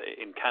think that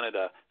in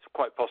Canada, it's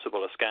quite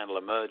possible a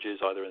scandal emerges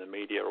either in the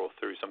media or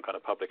through some kind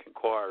of public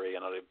inquiry,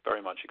 and I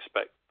very much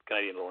expect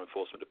Canadian law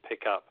enforcement to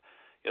pick up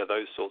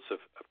those sorts of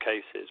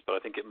cases, but I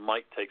think it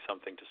might take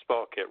something to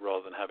spark it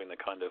rather than having the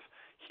kind of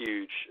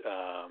huge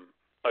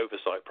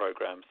oversight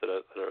programs that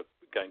are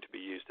going to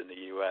be used in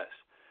the US.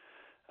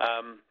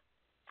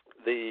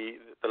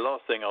 The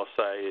last thing I'll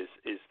say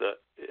is that,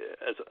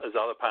 as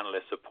other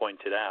panelists have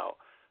pointed out,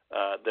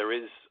 there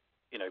is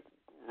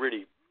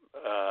really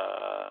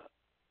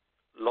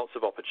lots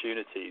of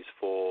opportunities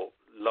for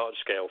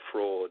large-scale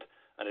fraud,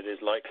 and it is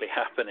likely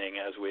happening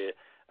as we're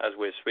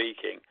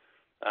speaking.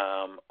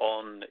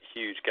 On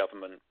huge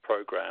government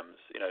programs,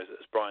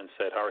 as Brian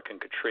said, Hurricane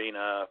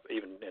Katrina,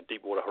 even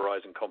Deepwater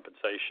Horizon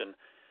compensation,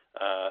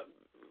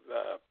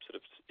 sort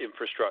of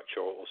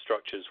infrastructure or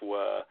structures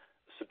were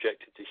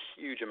subjected to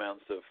huge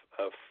amounts of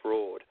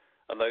fraud,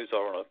 and those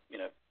are on a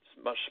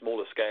much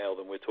smaller scale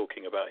than we're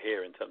talking about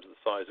here in terms of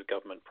the size of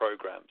government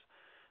programs.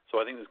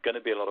 So I think there's going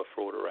to be a lot of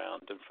fraud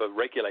around, and for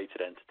regulated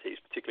entities,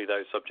 particularly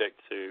those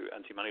subject to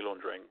anti-money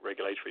laundering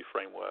regulatory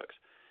frameworks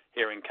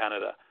here in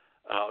Canada,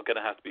 are going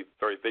to have to be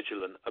very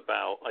vigilant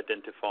about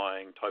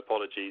identifying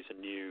typologies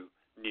and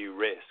new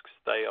risks.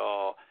 They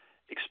are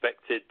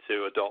expected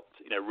to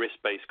adopt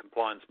risk-based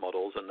compliance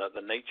models, and that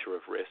the nature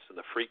of risk and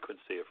the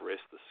frequency of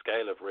risk, the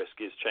scale of risk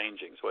is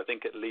changing. So I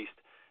think at least,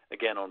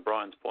 again, on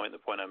Brian's point,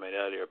 the point I made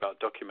earlier about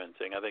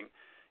documenting, I think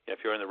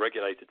if you're in the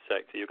regulated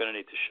sector, you're going to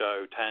need to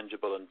show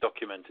tangible and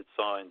documented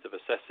signs of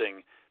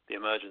assessing the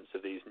emergence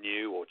of these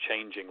new or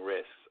changing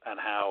risks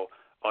and how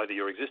either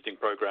your existing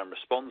program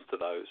responds to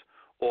those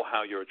or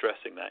how you're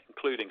addressing that,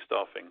 including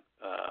staffing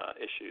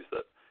issues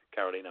that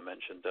Carolina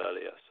mentioned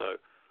earlier. So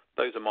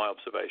those are my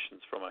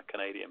observations from a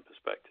Canadian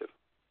perspective.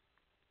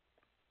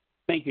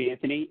 Thank you,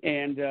 Anthony.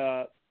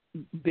 And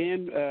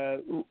Ben,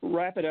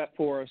 wrap it up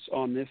for us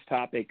on this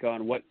topic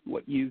on what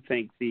you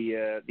think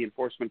the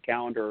enforcement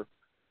calendar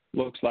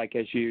looks like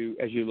as you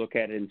look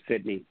at it in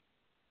Sydney.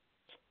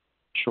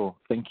 Sure.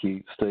 Thank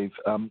you, Steve.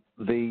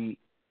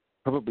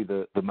 Probably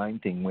the main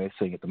thing we're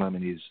seeing at the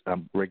moment is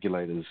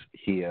regulators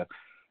here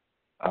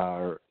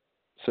are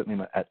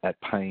certainly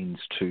at pains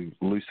to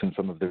loosen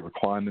some of the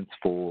requirements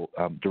for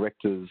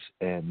directors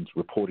and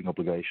reporting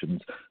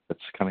obligations that's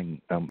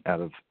coming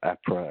out of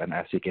APRA and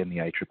ASIC and the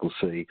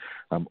ACCC,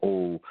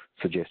 all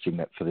suggesting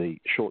that for the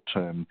short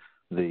term,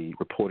 the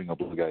reporting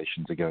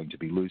obligations are going to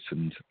be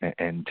loosened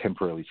and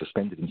temporarily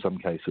suspended in some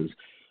cases.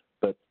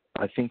 But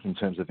I think in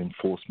terms of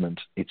enforcement,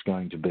 it's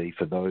going to be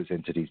for those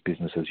entities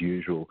business as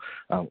usual.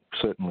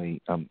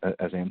 Certainly,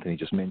 as Anthony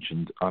just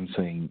mentioned, I'm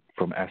seeing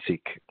from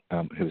ASIC,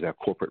 who's our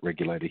corporate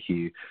regulator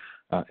here,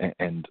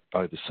 and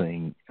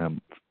overseeing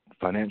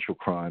financial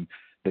crime,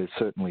 there's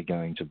certainly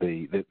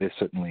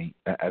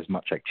as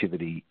much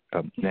activity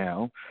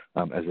now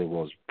as there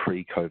was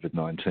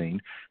pre-COVID-19.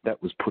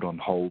 That was put on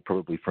hold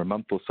probably for a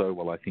month or so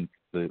while I think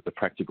the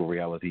practical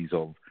realities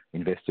of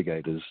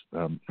investigators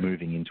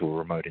moving into a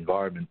remote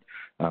environment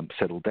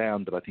settled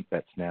down, but I think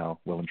that's now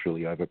well and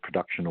truly over.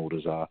 Production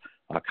orders are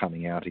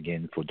coming out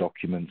again for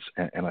documents,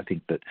 and I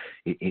think that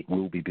it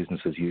will be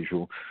business as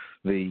usual.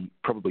 The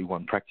probably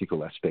one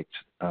practical aspect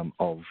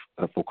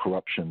for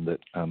corruption that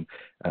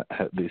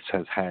this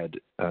has had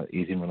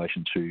is in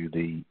relation to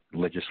the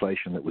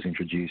legislation that was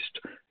introduced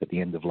at the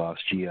end of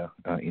last year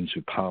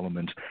into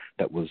Parliament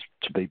that was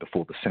to be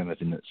before the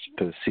Senate in its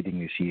first sitting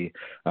this year.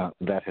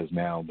 That has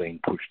now been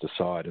pushed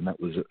aside, and that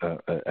was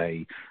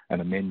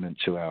an amendment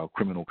to our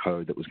criminal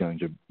code that was going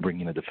to bring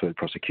in a Deferred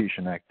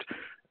Prosecution Act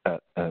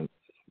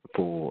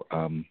for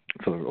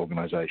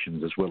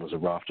organisations, as well as a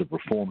raft of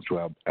reforms to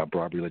our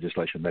bribery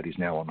legislation that is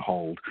now on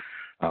hold.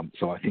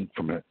 So I think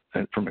from an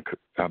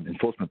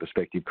enforcement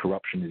perspective,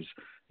 corruption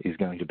is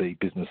going to be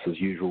business as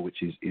usual,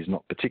 which is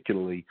not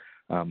particularly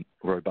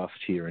robust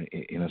here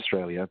in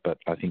Australia. But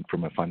I think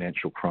from a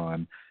financial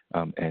crime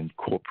and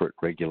corporate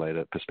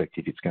regulator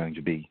perspective, it's going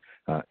to be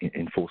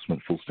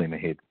enforcement full steam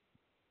ahead.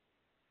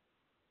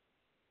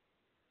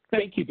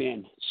 Thank you,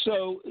 Ben.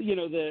 So,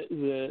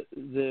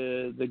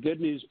 the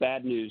good news,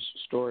 bad news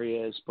story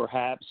is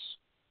perhaps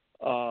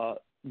the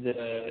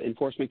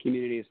enforcement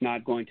community is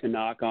not going to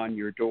knock on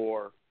your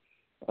door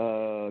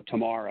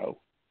tomorrow.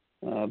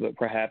 but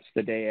perhaps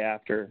the day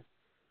after.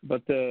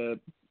 But the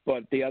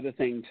other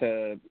thing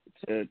to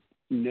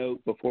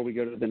note before we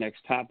go to the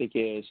next topic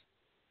is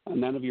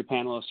none of your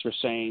panelists are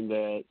saying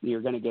that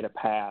you're going to get a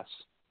pass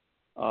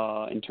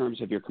in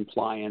terms of your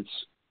compliance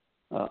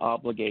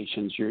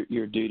obligations,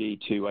 your duty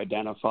to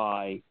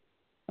identify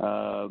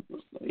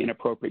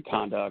inappropriate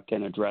conduct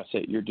and address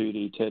it, your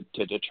duty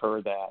to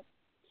deter that.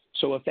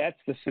 So if that's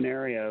the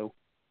scenario,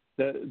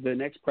 the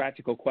next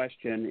practical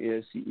question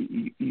is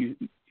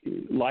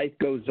life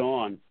goes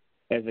on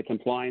as a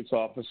compliance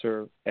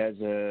officer, as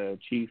a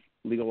chief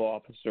legal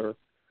officer,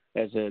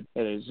 as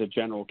a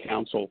general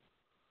counsel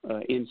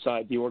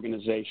inside the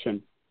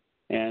organization.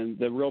 And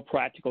the real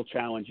practical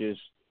challenges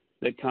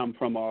that come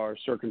from our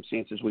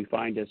circumstances we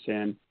find us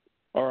in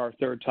are our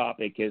third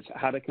topic, is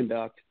how to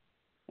conduct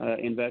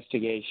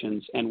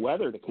investigations and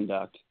whether to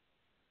conduct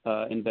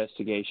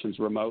investigations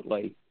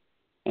remotely.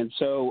 And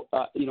so,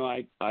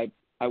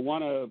 I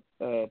want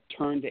to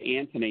turn to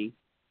Anthony.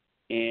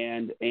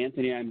 And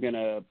Anthony, I'm going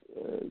to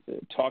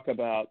talk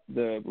about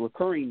the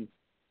recurring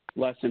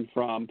lesson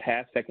from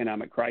past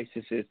economic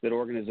crises that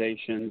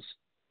organizations,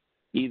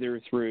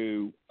 either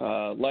through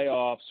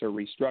layoffs or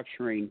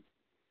restructuring,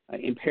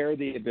 impair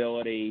the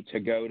ability to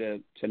go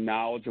to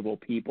knowledgeable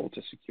people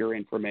to secure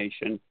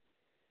information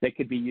that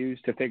could be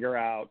used to figure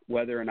out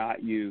whether or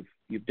not you've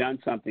done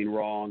something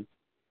wrong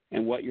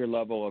and what your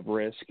level of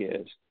risk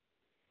is.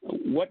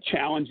 What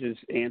challenges,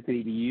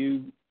 Anthony, do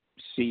you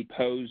see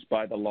posed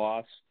by the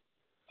loss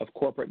of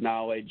corporate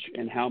knowledge,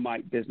 and how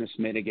might business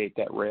mitigate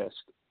that risk?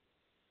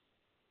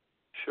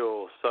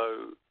 Sure.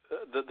 So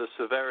the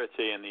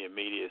severity and the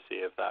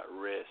immediacy of that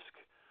risk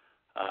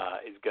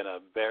is going to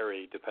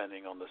vary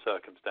depending on the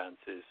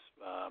circumstances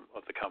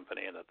of the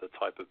company and the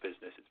type of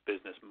business, its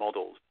business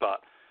models.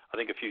 But I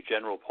think a few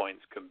general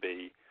points can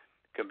be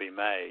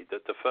made.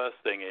 That the first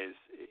thing is,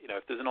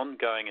 if there's an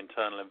ongoing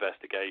internal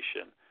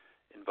investigation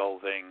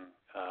involving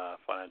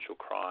financial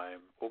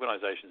crime,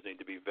 organizations need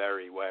to be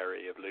very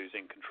wary of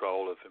losing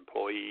control of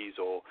employees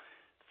or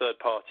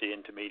third-party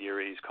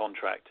intermediaries,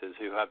 contractors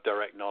who have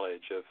direct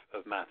knowledge of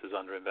matters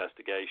under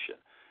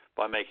investigation,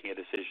 by making a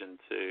decision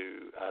to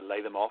lay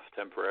them off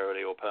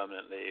temporarily or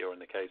permanently, or in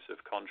the case of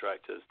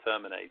contractors,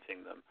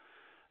 terminating them,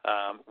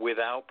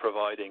 without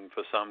providing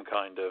for some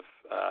kind of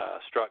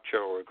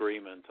structure or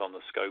agreement on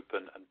the scope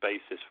and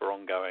basis for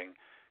ongoing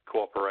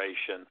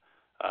cooperation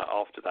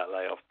after that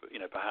layoff,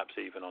 perhaps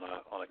even on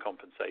a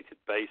compensated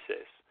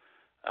basis.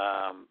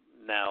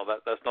 Now,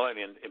 that's not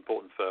only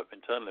important for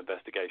internal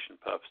investigation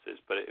purposes,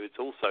 but it's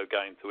also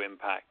going to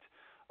impact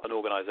an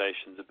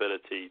organization's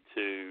ability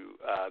to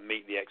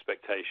meet the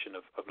expectation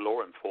of law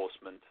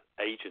enforcement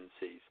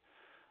agencies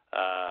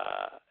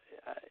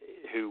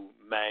who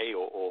may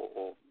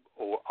or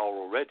are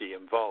already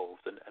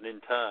involved, and in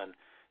turn,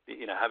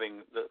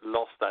 having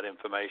lost that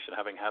information,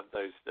 having had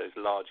those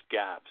large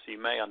gaps, you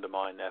may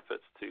undermine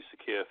efforts to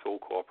secure full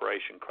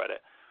cooperation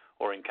credit,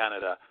 or in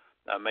Canada,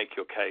 make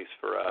your case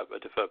for a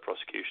deferred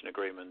prosecution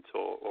agreement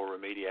or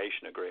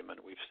remediation agreement.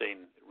 We've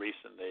seen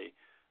recently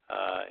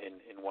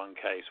in one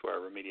case where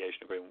a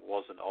remediation agreement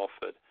wasn't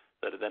offered,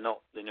 that they're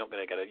not going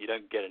to get it. You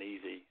don't get an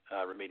easy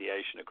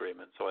remediation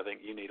agreement. So I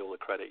think you need all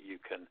the credit you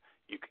can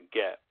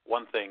get.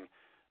 One thing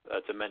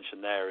to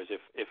mention there is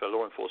if a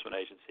law enforcement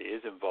agency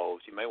is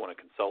involved, you may want to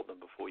consult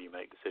them before you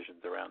make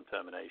decisions around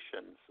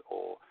terminations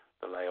or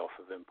the layoff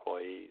of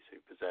employees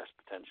who possess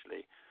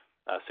potentially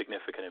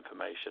significant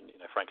information.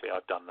 Frankly,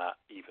 I've done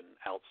that even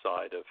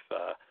outside of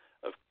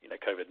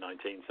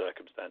COVID-19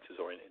 circumstances,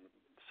 or in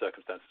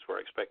circumstances where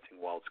we're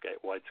expecting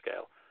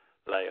wide-scale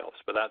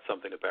layoffs. But that's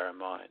something to bear in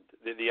mind.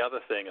 The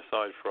other thing,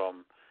 aside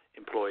from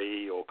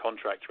employee or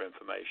contractor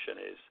information,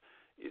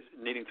 is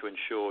needing to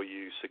ensure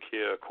you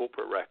secure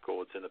corporate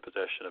records in the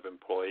possession of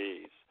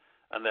employees,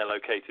 and they're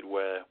located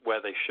where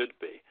they should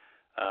be.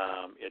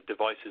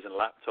 Devices and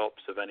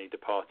laptops of any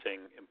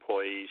departing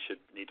employees should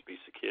need to be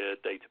secured,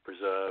 data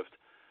preserved.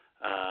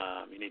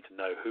 You need to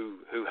know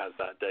who has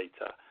that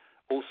data.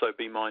 Also,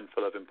 be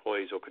mindful of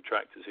employees or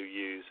contractors who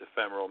use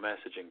ephemeral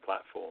messaging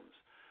platforms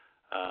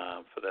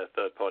for their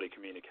third-party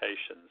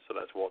communications. So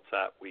that's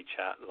WhatsApp,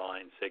 WeChat,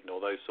 Line, Signal,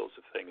 those sorts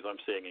of things.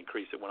 I'm seeing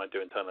increasing when I do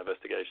internal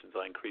investigations.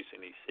 I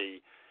increasingly see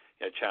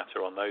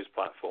chatter on those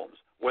platforms.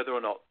 Whether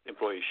or not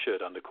employees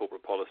should under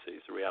corporate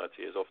policies, the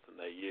reality is often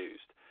they're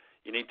used.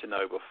 You need to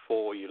know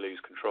before you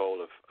lose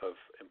control of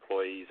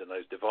employees and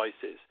those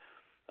devices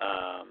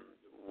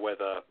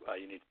whether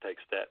you need to take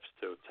steps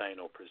to obtain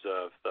or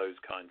preserve those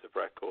kinds of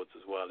records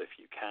as well if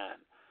you can.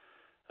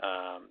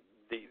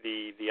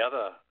 The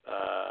other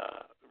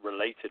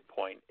related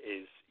point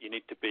is you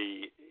need to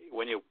be,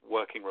 when you're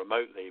working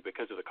remotely,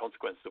 because of the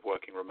consequences of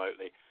working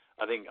remotely,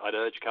 I think I'd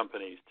urge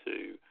companies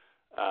to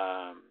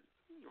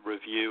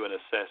review and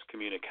assess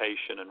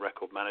communication and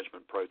record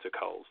management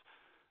protocols.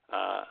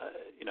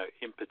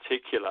 In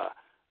particular,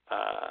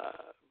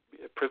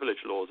 privilege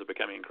laws are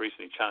becoming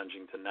increasingly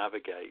challenging to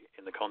navigate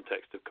in the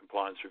context of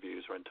compliance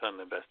reviews or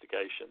internal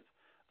investigations.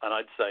 And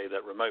I'd say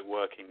that remote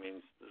working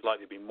means there's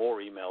likely to be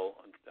more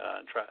email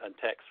and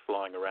text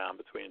flying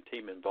around between a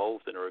team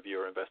involved in a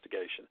review or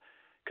investigation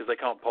because they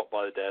can't pop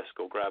by the desk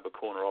or grab a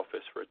corner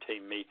office for a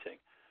team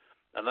meeting.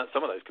 And that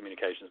some of those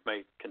communications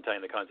may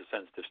contain the kinds of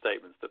sensitive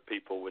statements that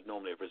people would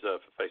normally have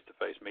reserved for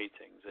face-to-face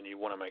meetings, and you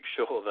want to make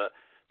sure that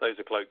those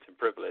are cloaked in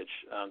privilege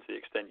to the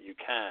extent you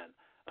can.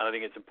 And I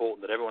think it's important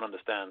that everyone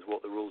understands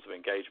what the rules of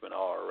engagement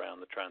are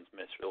around the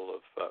transmittal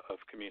of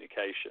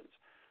communications.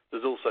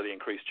 There's also the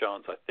increased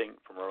chance, I think,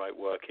 from remote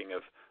working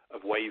of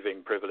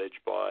waiving privilege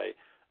by,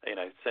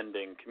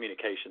 sending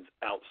communications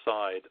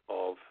outside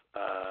of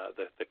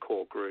the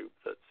core group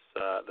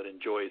that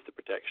enjoys the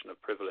protection of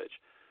privilege.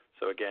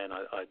 So again,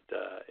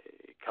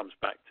 it comes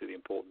back to the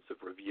importance of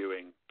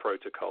reviewing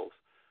protocols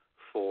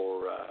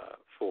for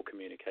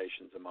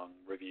communications among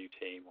review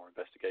team or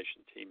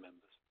investigation team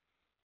members.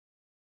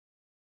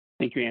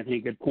 Thank you, Anthony.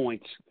 Good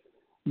points.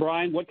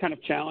 Brian, what kind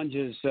of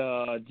challenges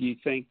do you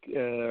think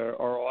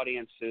our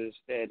audiences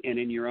and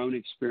in your own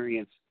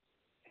experience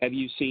have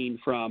you seen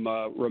from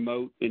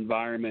remote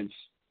environments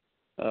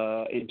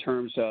in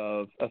terms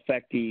of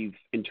effective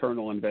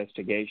internal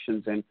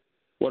investigations, and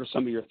what are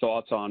some of your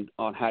thoughts on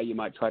how you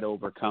might try to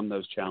overcome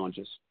those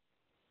challenges?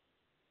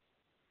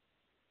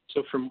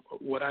 So from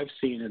what I've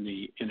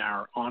seen in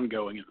our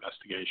ongoing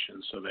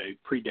investigations, so they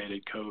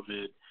predated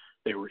COVID,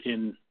 they were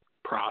in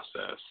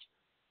process.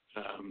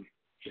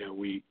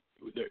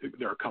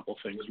 There are a couple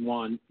things.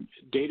 One,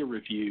 data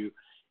review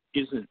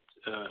isn't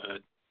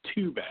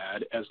too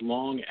bad as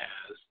long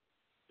as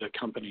the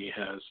company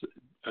has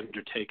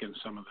undertaken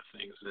some of the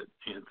things that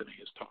Anthony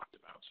has talked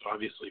about. So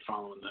obviously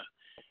following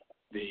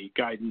the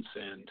guidance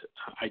and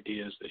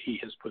ideas that he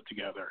has put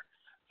together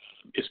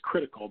is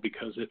critical,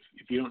 because if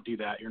you don't do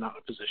that, you're not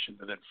in a position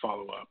to then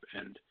follow up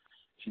and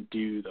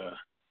do the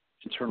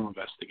internal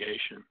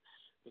investigation.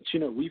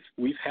 But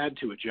we've had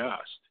to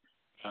adjust.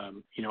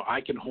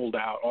 I can hold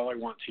out all I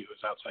want to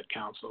as outside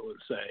counsel and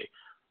say,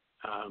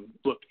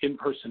 look,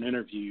 in-person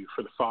interview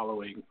for the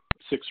following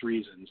 6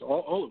 reasons,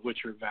 all of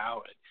which are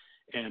valid.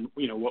 And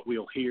what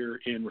we'll hear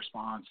in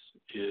response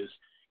is,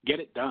 get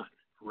it done,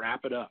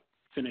 wrap it up,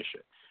 finish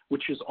it,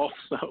 which is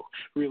also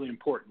really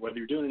important. Whether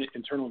you're doing an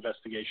internal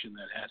investigation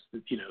that has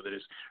that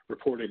is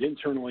reported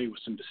internally with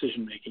some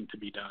decision making to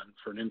be done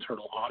for an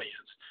internal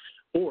audience,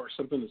 or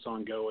something that's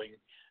ongoing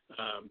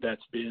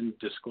that's been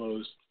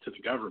disclosed to the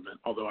government,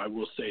 although I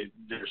will say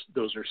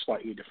those are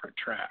slightly different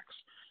tracks.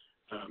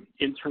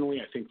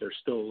 Internally, I think there's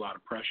still a lot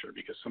of pressure,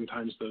 because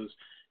sometimes those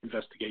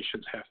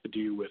investigations have to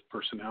do with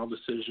personnel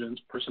decisions.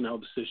 Personnel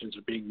decisions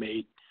are being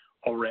made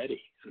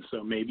already, and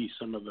so maybe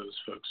some of those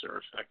folks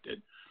are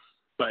affected.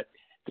 But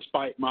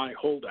despite my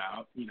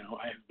holdout,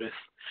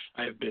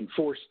 I have been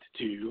forced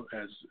to,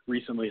 as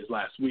recently as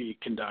last week,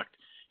 conduct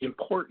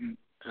important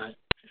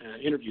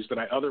interviews that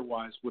I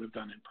otherwise would have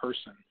done in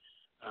person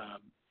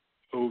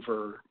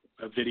over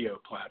a video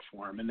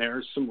platform. And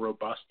there's some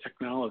robust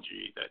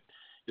technology that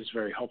is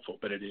very helpful,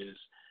 but it is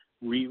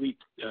really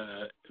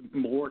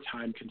more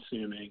time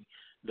consuming.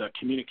 The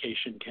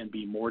communication can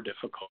be more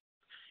difficult.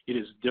 It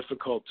is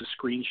difficult to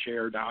screen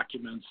share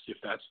documents if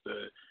that's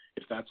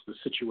the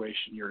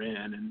situation you're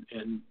in,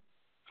 and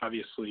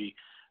obviously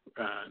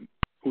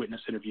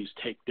witness interviews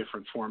take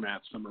different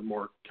formats. Some are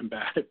more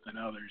combative than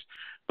others,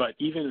 but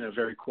even in a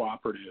very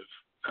cooperative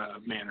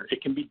manner,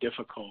 it can be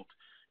difficult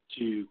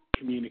to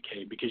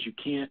communicate, because you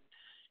can't,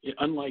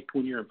 unlike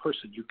when you're in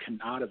person, you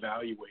cannot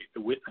evaluate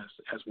the witness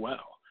as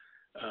well.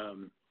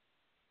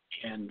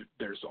 And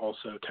there's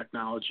also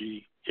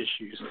technology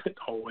issues that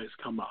always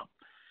come up.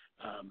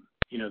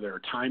 There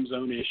are time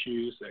zone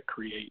issues that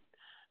create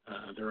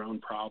their own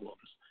problems.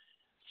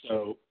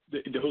 So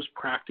those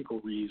practical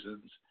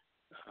reasons,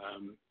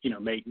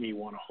 make me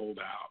want to hold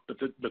out. But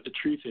the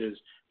truth is,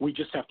 we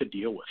just have to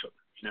deal with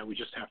them. We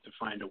just have to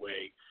find a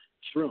way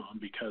through them,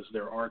 because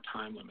there are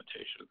time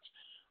limitations.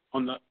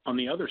 On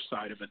the other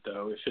side of it,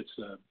 though, if it's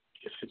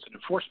an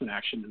enforcement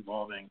action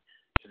involving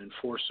an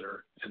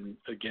enforcer, and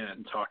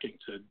again, talking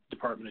to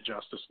Department of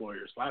Justice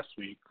lawyers last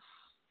week,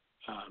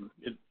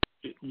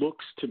 it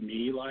looks to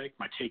me like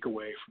my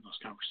takeaway from those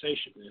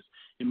conversations is,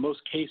 in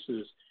most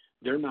cases,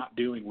 they're not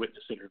doing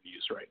witness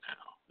interviews right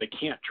now. They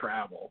can't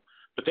travel,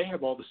 but they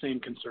have all the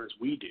same concerns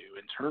we do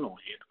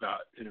internally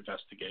about an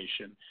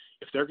investigation.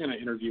 If they're going to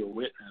interview a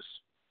witness,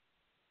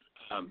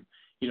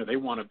 they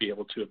want to be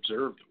able to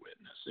observe the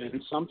witness.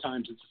 And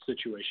sometimes it's a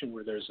situation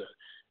where there's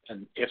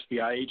an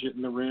FBI agent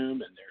in the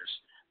room, and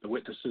there's the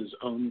witness's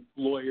own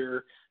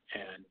lawyer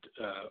and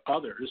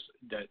others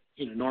that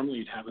normally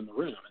you'd have in the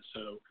room. And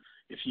so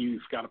if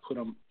you've got to put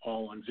them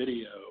all on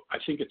video, I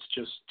think it's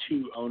just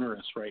too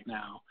onerous right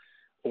now,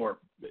 or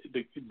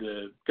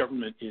the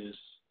government is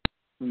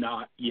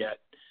not yet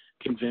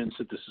convinced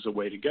that this is a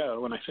way to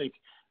go. And I think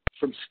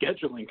from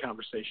scheduling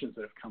conversations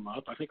that have come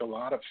up, I think a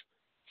lot of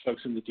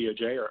folks in the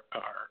DOJ are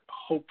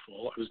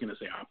hopeful. I was going to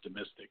say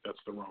optimistic, that's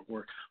the wrong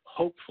word.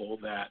 Hopeful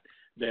that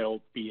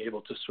they'll be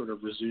able to sort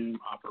of resume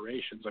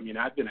operations. I mean,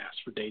 I've been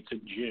asked for dates in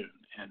June,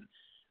 and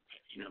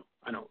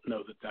I don't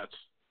know that that's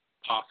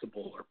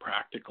possible or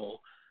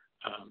practical.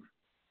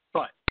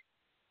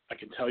 I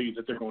can tell you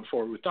that they're going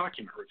forward with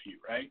document review,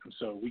 right? And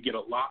so we get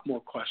a lot more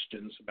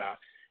questions about,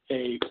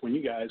 hey, when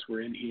you guys were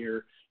in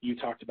here, you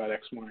talked about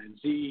X, Y, and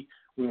Z.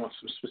 We want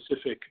some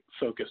specific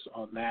focus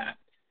on that.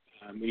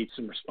 We need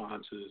some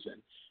responses.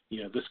 And,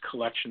 this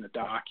collection of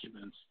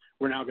documents,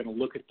 we're now going to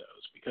look at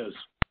those because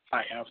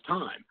I have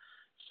time.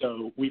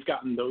 So we've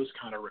gotten those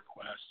kind of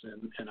requests,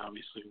 and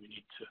obviously we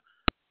need to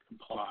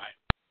comply.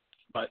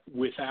 But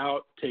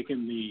without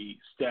taking the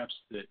steps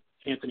that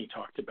Anthony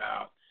talked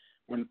about,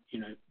 when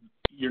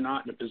you're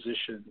not in a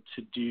position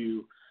to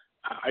do,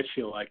 I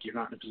feel like you're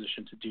not in a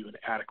position to do an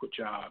adequate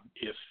job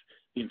if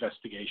the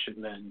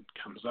investigation then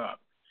comes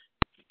up.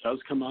 If it does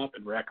come up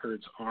and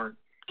records aren't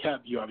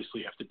kept, you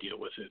obviously have to deal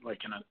with it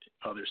like in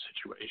other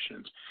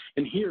situations.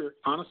 And here,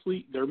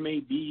 honestly, there may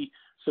be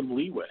some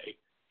leeway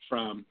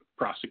from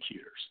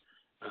prosecutors.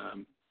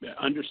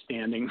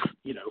 Understanding,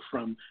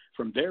 from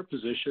their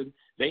position,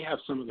 they have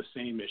some of the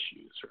same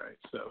issues, right?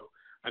 So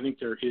I think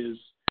there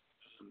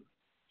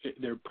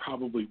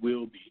probably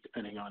will be,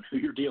 depending on who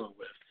you're dealing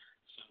with,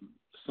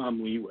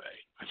 some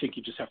leeway. I think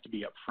you just have to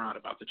be upfront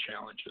about the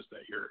challenges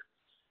that you're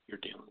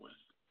dealing with.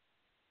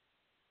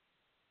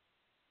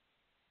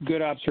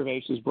 Good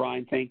observations,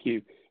 Brian. Thank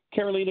you.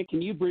 Carolina,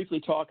 can you briefly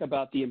talk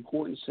about the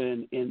importance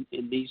in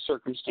these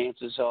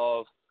circumstances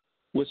of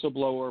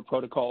whistleblower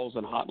protocols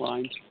and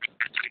hotlines?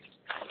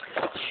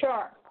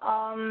 Sure.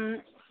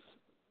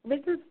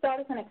 Recent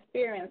studies and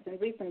experience in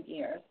recent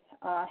years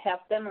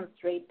have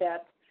demonstrated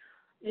that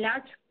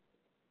large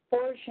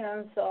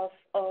portions of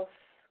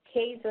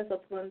cases of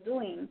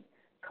wrongdoing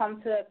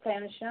come to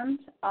attention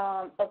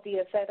of the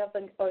effect of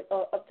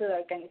the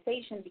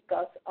organization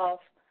because of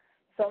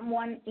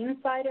someone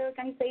inside the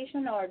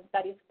organization or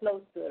that is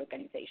close to the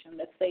organization.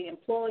 Let's say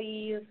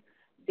employees,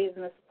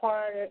 business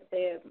parties,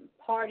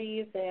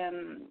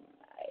 and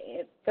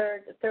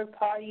third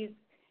parties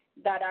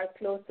that are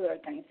close to the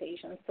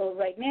organization. So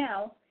right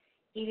now,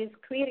 it is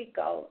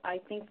critical, I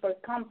think, for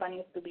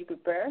companies to be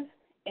prepared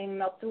and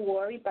not to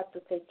worry, but to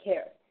take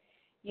care.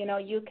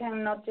 You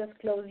cannot just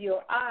close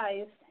your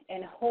eyes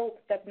and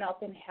hope that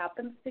nothing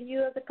happens to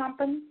you as a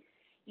company.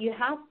 You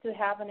have to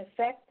have an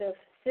effective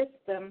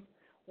system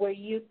where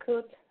you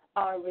could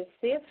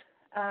receive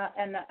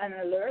an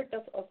alert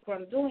of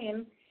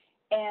wrongdoing,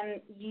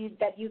 and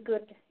that you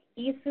could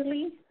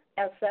easily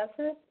assess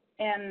it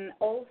and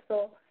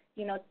also,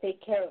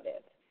 take care of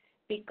it.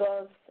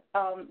 Because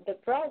the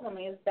problem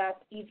is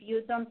that if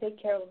you don't take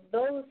care of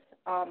those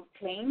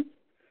claims,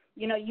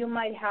 you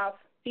might have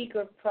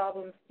bigger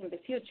problems in the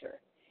future.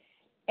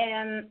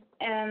 And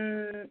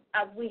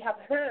as we have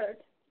heard,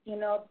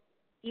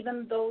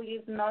 even though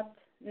it's not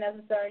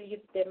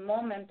necessarily the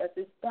moment at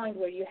this point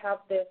where you have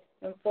the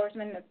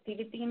enforcement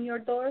activity in your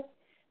door,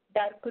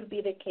 that could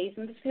be the case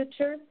in the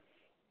future.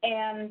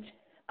 And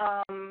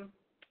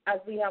as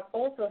we have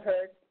also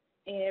heard,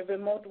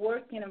 remote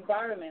working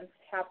environments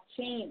have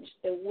changed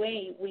the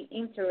way we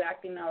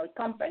interact in our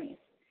companies.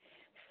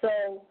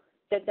 So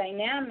the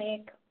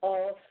dynamic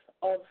of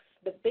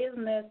the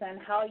business and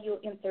how you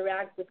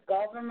interact with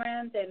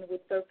government and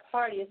with third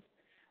parties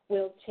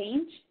will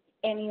change,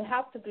 and you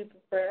have to be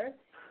prepared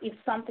if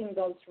something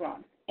goes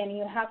wrong. And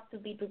you have to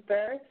be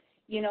prepared,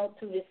 to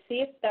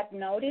receive that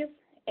notice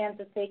and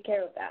to take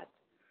care of that.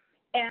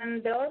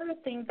 And the other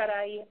thing that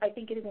I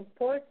think it is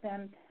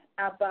important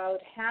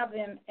about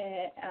having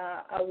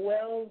a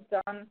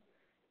well-done,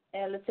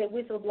 let's say,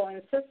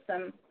 whistleblowing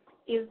system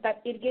is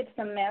that it gives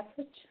a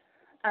message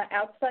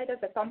outside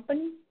of the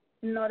company,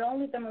 not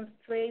only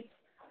demonstrates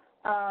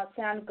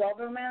sound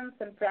governance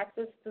and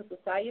practice to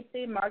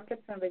society,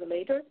 markets, and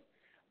regulators,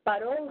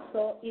 but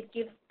also it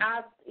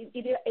adds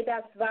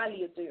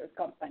value to your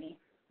company.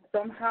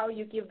 Somehow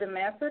you give the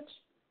message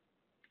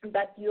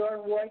that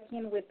you're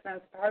working with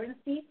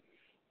transparency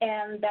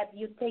and that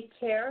you take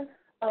care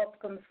of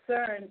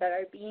concerns that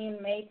are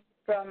being made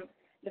from,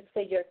 let's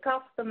say, your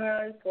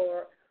customers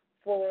or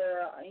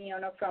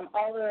from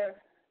other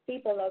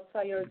people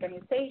outside your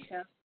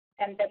organization,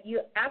 and that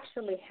you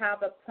actually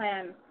have a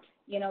plan,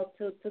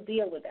 to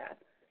deal with that.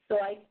 So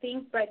I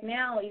think right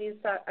now it is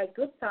a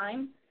good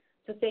time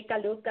to take a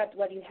look at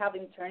what you have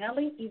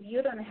internally. If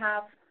you don't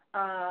have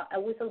a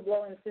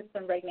whistleblowing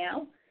system right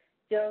now,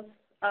 just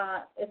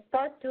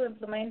start to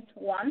implement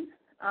one,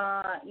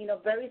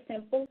 very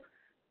simple,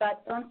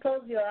 but don't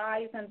close your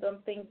eyes and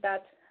don't think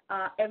that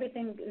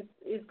everything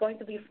is going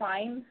to be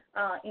fine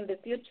in the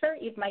future.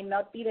 It might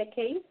not be the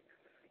case.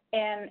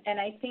 And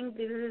I think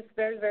this is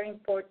very, very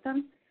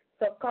important.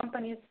 So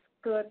companies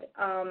could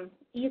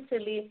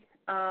easily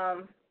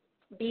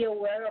be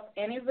aware of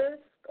any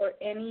risk or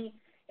any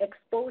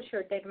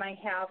exposure they might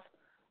have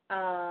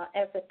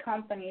as a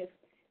company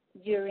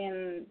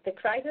during the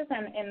crisis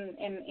and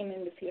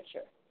in the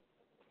future.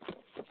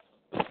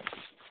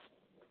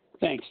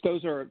 Thanks.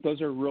 Those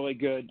are really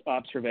good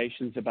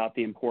observations about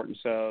the importance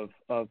of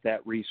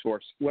that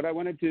resource. What I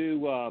want to do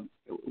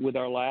with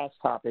our last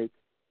topic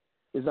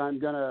is I'm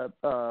going to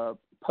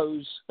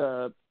pose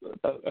a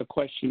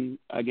question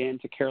again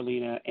to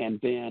Carolina and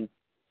Ben.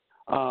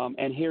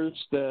 And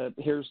here's the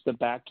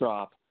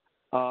backdrop.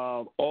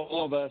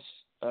 all of us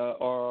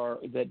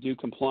that do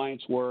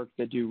compliance work,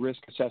 that do risk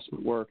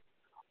assessment work,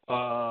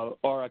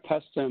 are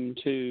accustomed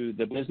to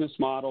the business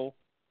model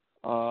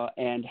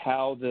and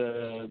how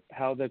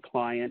the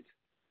client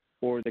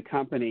or the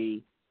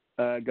company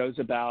goes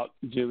about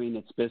doing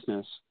its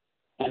business.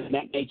 And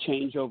that may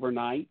change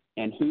overnight,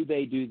 and who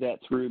they do that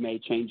through may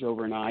change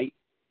overnight,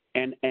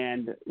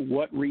 and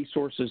what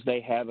resources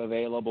they have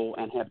available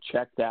and have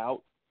checked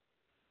out,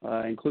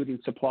 including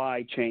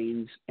supply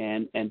chains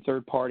and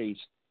third parties,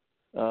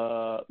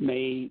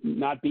 may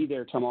not be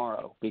there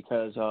tomorrow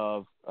because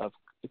of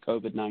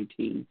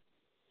COVID-19.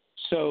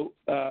 So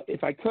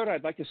if I could,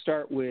 I'd like to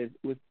start with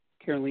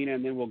Carolina,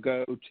 and then we'll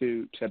go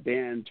to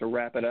Ben to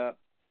wrap it up.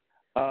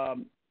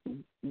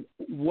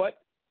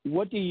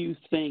 What do you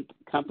think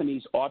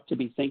companies ought to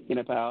be thinking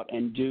about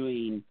and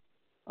doing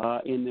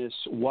in this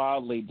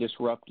wildly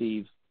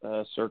disruptive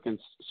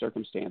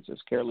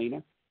circumstances?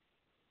 Carolina?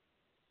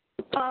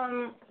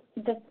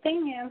 The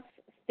thing is,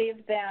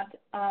 Steve, that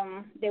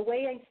the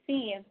way I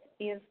see it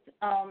is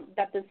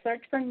that the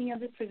search for new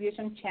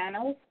distribution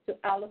channels to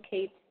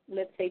allocate,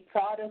 let's say,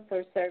 products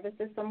or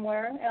services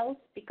somewhere else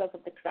because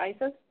of the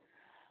crisis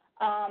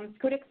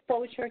could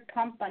expose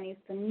companies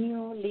to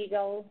new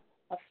legal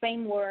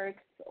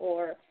frameworks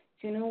or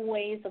to new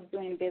ways of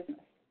doing business.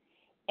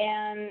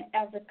 And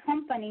as a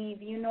company,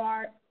 if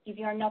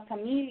you are not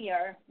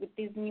familiar with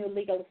these new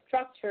legal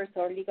structures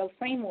or legal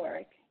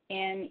framework,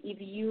 and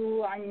if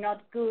you are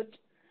not good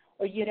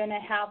or you don't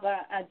have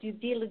a due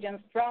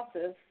diligence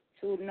process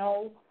to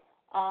know,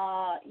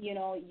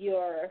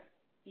 your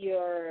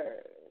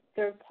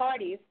third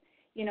parties,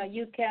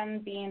 you can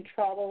be in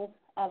trouble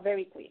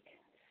very quick.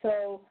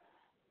 So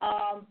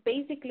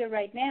basically,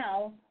 right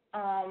now,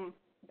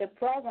 the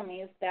problem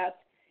is that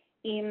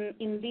in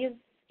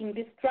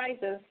this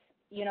crisis,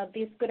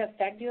 this could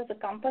affect you as a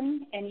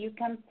company, and you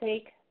can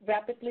take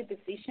rapidly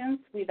decisions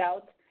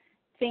without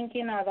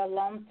thinking of a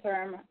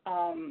long-term,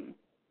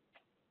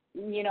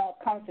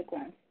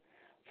 consequence.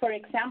 For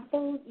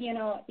example,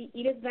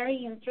 it is very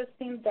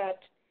interesting that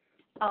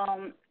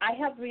I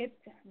have read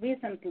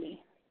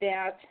recently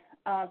that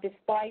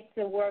despite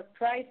the world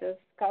crisis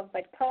caused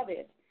by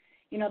COVID,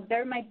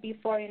 there might be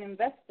foreign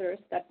investors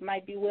that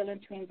might be willing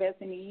to invest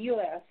in the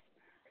U.S.,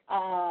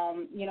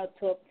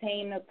 to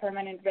obtain a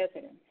permanent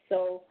residence.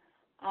 So,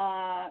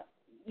 I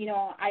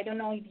don't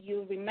know if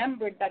you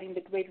remember that in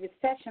the Great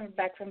Recession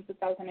back from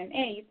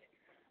 2008,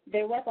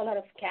 there was a lot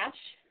of cash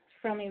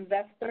from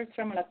investors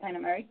from Latin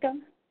America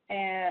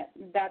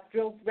that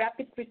drove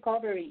rapid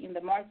recovery in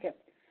the market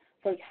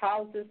for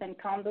houses and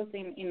condos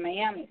in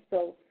Miami.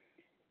 So,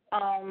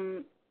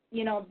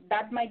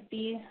 that might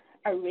be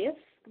a risk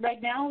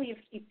right now if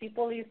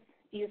people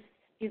is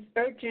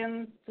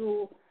urgent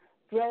to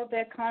grow the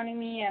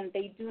economy and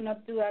they do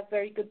not do a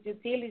very good due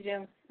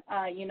diligence,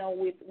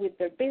 with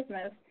their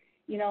business,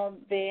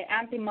 the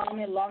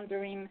anti-money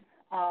laundering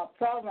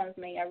problems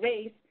may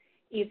arise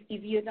if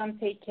you don't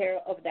take care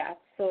of that.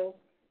 So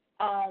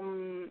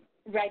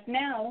right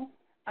now,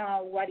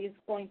 what is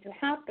going to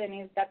happen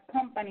is that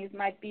companies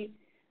might be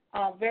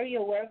very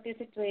aware of the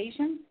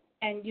situation,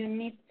 and you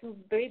need to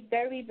be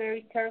very,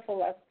 very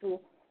careful as to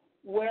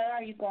where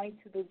are you going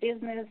to do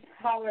business,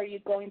 how are you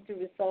going to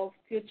resolve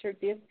future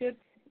disputes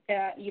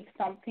if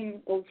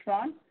something goes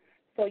wrong,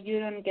 so you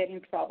don't get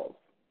in trouble.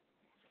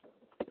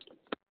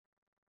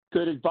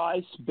 Good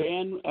advice,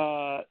 Ben.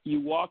 You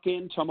walk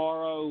in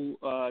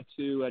tomorrow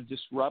to a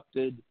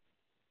disrupted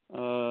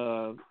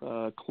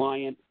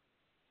client,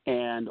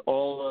 and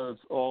all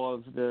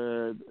of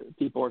the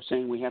people are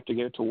saying we have to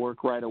get to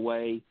work right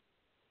away,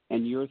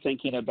 and you're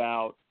thinking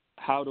about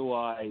how do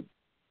I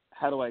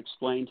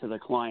explain to the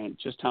client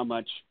just how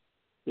much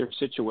their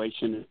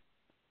situation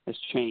has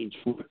changed.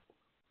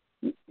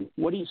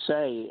 What do you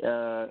say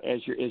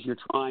as you're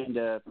trying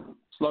to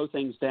slow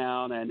things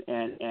down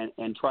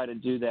and try to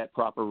do that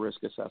proper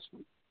risk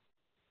assessment?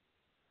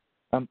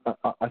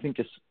 I think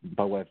just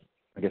by way of,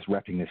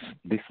 wrapping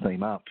this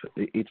theme up,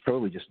 it's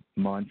probably just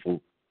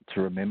mindful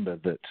to remember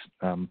that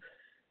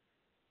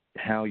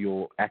how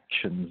your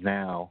actions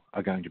now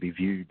are going to be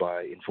viewed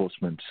by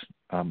enforcement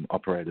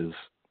operators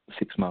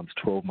 6 months,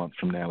 12 months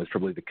from now is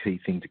probably the key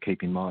thing to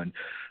keep in mind.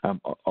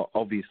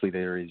 Obviously,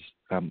 there is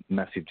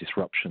massive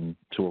disruption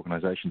to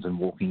organisations, and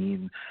walking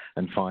in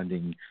and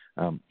finding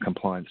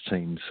compliance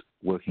teams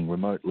working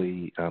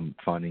remotely,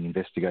 finding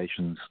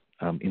investigations,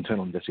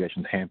 internal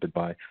investigations hampered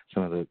by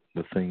some of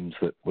the themes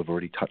that we've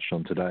already touched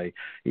on today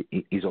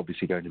is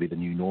obviously going to be the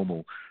new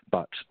normal,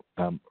 but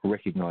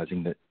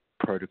recognising that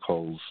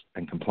protocols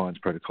and compliance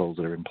protocols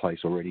that are in place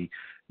already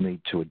need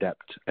to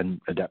adapt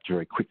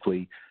very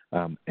quickly,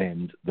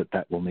 and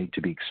that will need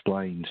to be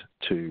explained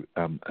to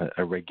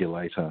a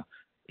regulator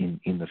in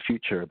the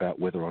future about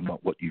whether or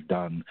not what you've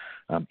done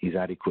is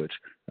adequate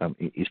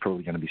is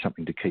probably going to be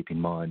something to keep in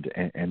mind,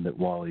 and that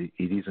while it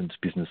isn't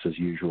business as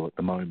usual at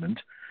the moment,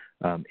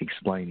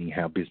 explaining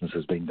how business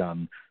has been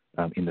done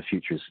in the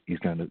future is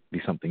going to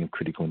be something of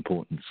critical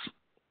importance.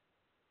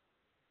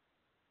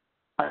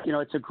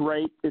 It's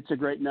a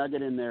great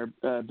nugget in there,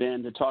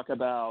 Ben, to talk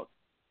about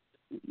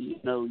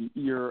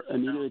you're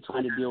immediately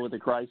trying to deal with the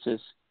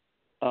crisis,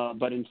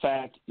 but in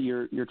fact,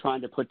 you're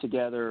trying to put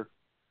together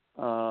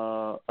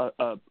a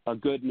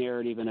good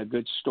narrative and a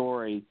good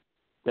story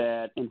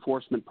that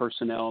enforcement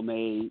personnel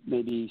may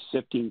be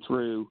sifting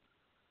through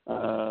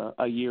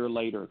a year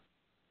later,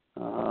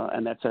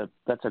 and that's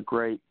a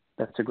great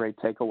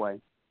takeaway.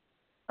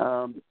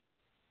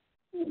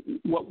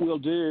 What we'll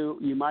do,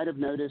 you might have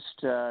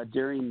noticed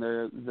during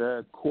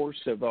the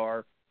course of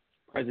our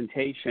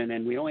presentation,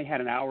 and we only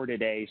had an hour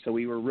today, so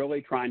we were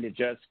really trying to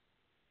just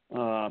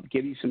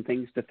give you some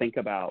things to think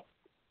about.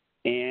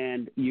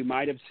 And you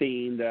might have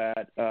seen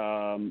that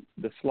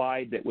the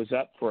slide that was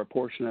up for a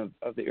portion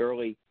of the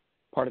early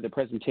part of the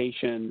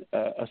presentation,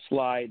 a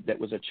slide that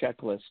was a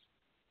checklist.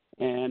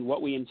 And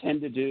what we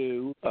intend to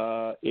do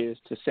is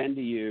to send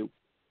to you,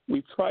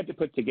 we've tried to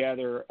put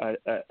together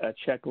a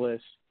checklist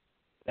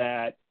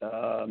that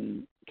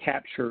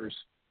captures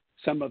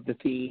some of the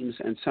themes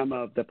and some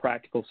of the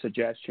practical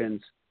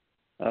suggestions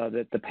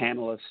that the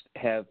panelists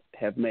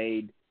have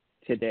made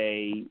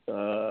today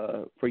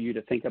for you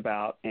to think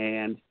about.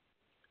 And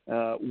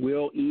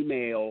we'll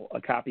email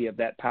a copy of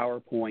that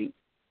PowerPoint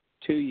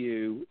to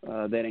you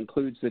that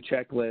includes the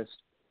checklist,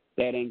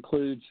 that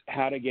includes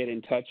how to get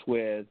in touch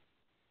with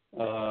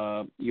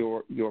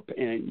your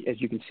and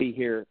as you can see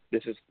here,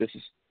 this is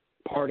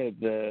part of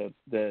the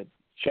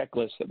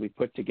checklist that we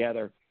put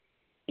together,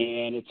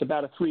 and it's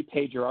about a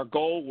 3-pager. Our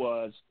goal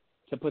was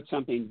to put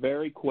something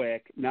very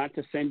quick, not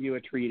to send you a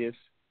treatise.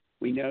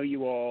 We know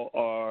you all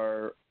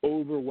are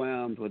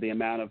overwhelmed with the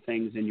amount of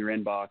things in your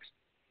inbox,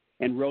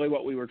 and really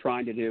what we were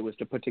trying to do was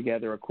to put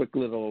together a quick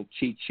little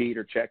cheat sheet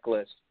or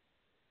checklist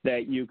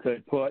that you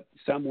could put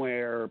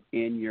somewhere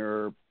in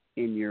your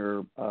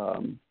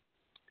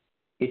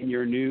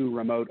new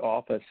remote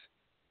office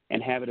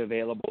and have it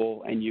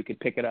available, and you could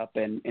pick it up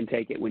and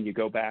take it when you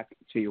go back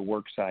to your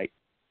work site.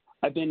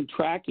 I've been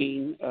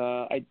tracking.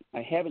 I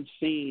haven't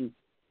seen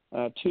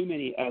too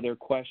many other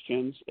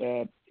questions.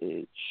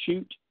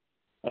 Shoot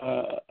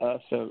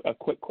us a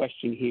quick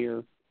question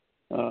here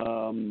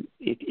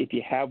if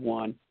you have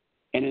one.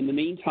 And in the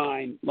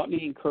meantime, let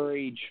me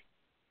encourage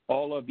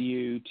all of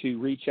you to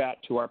reach out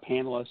to our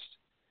panelists.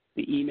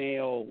 The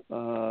email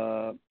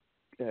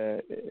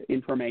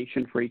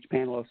information for each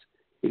panelist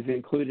is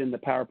included in the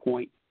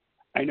PowerPoint.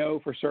 I know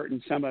for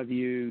certain some of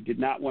you did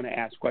not want to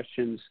ask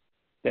questions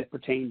that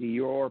pertain to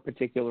your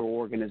particular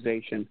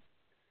organization,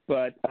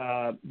 but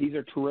these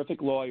are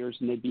terrific lawyers,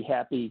 and they'd be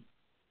happy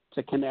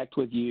to connect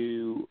with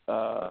you,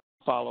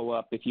 follow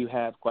up if you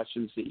have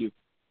questions that you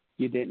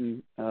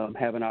didn't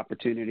have an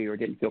opportunity or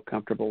didn't feel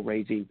comfortable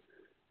raising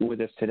with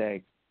us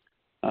today.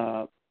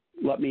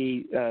 Let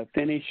me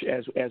finish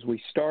as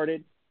we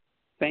started.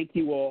 Thank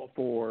you all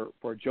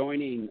for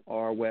joining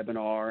our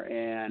webinar,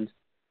 and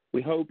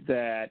we hope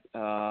that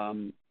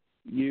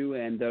you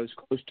and those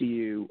close to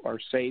you are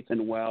safe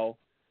and well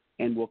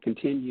and will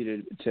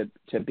continue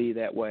to be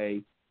that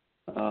way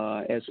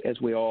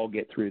as we all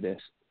get through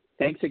this.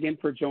 Thanks again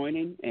for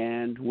joining,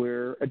 and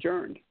we're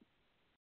adjourned.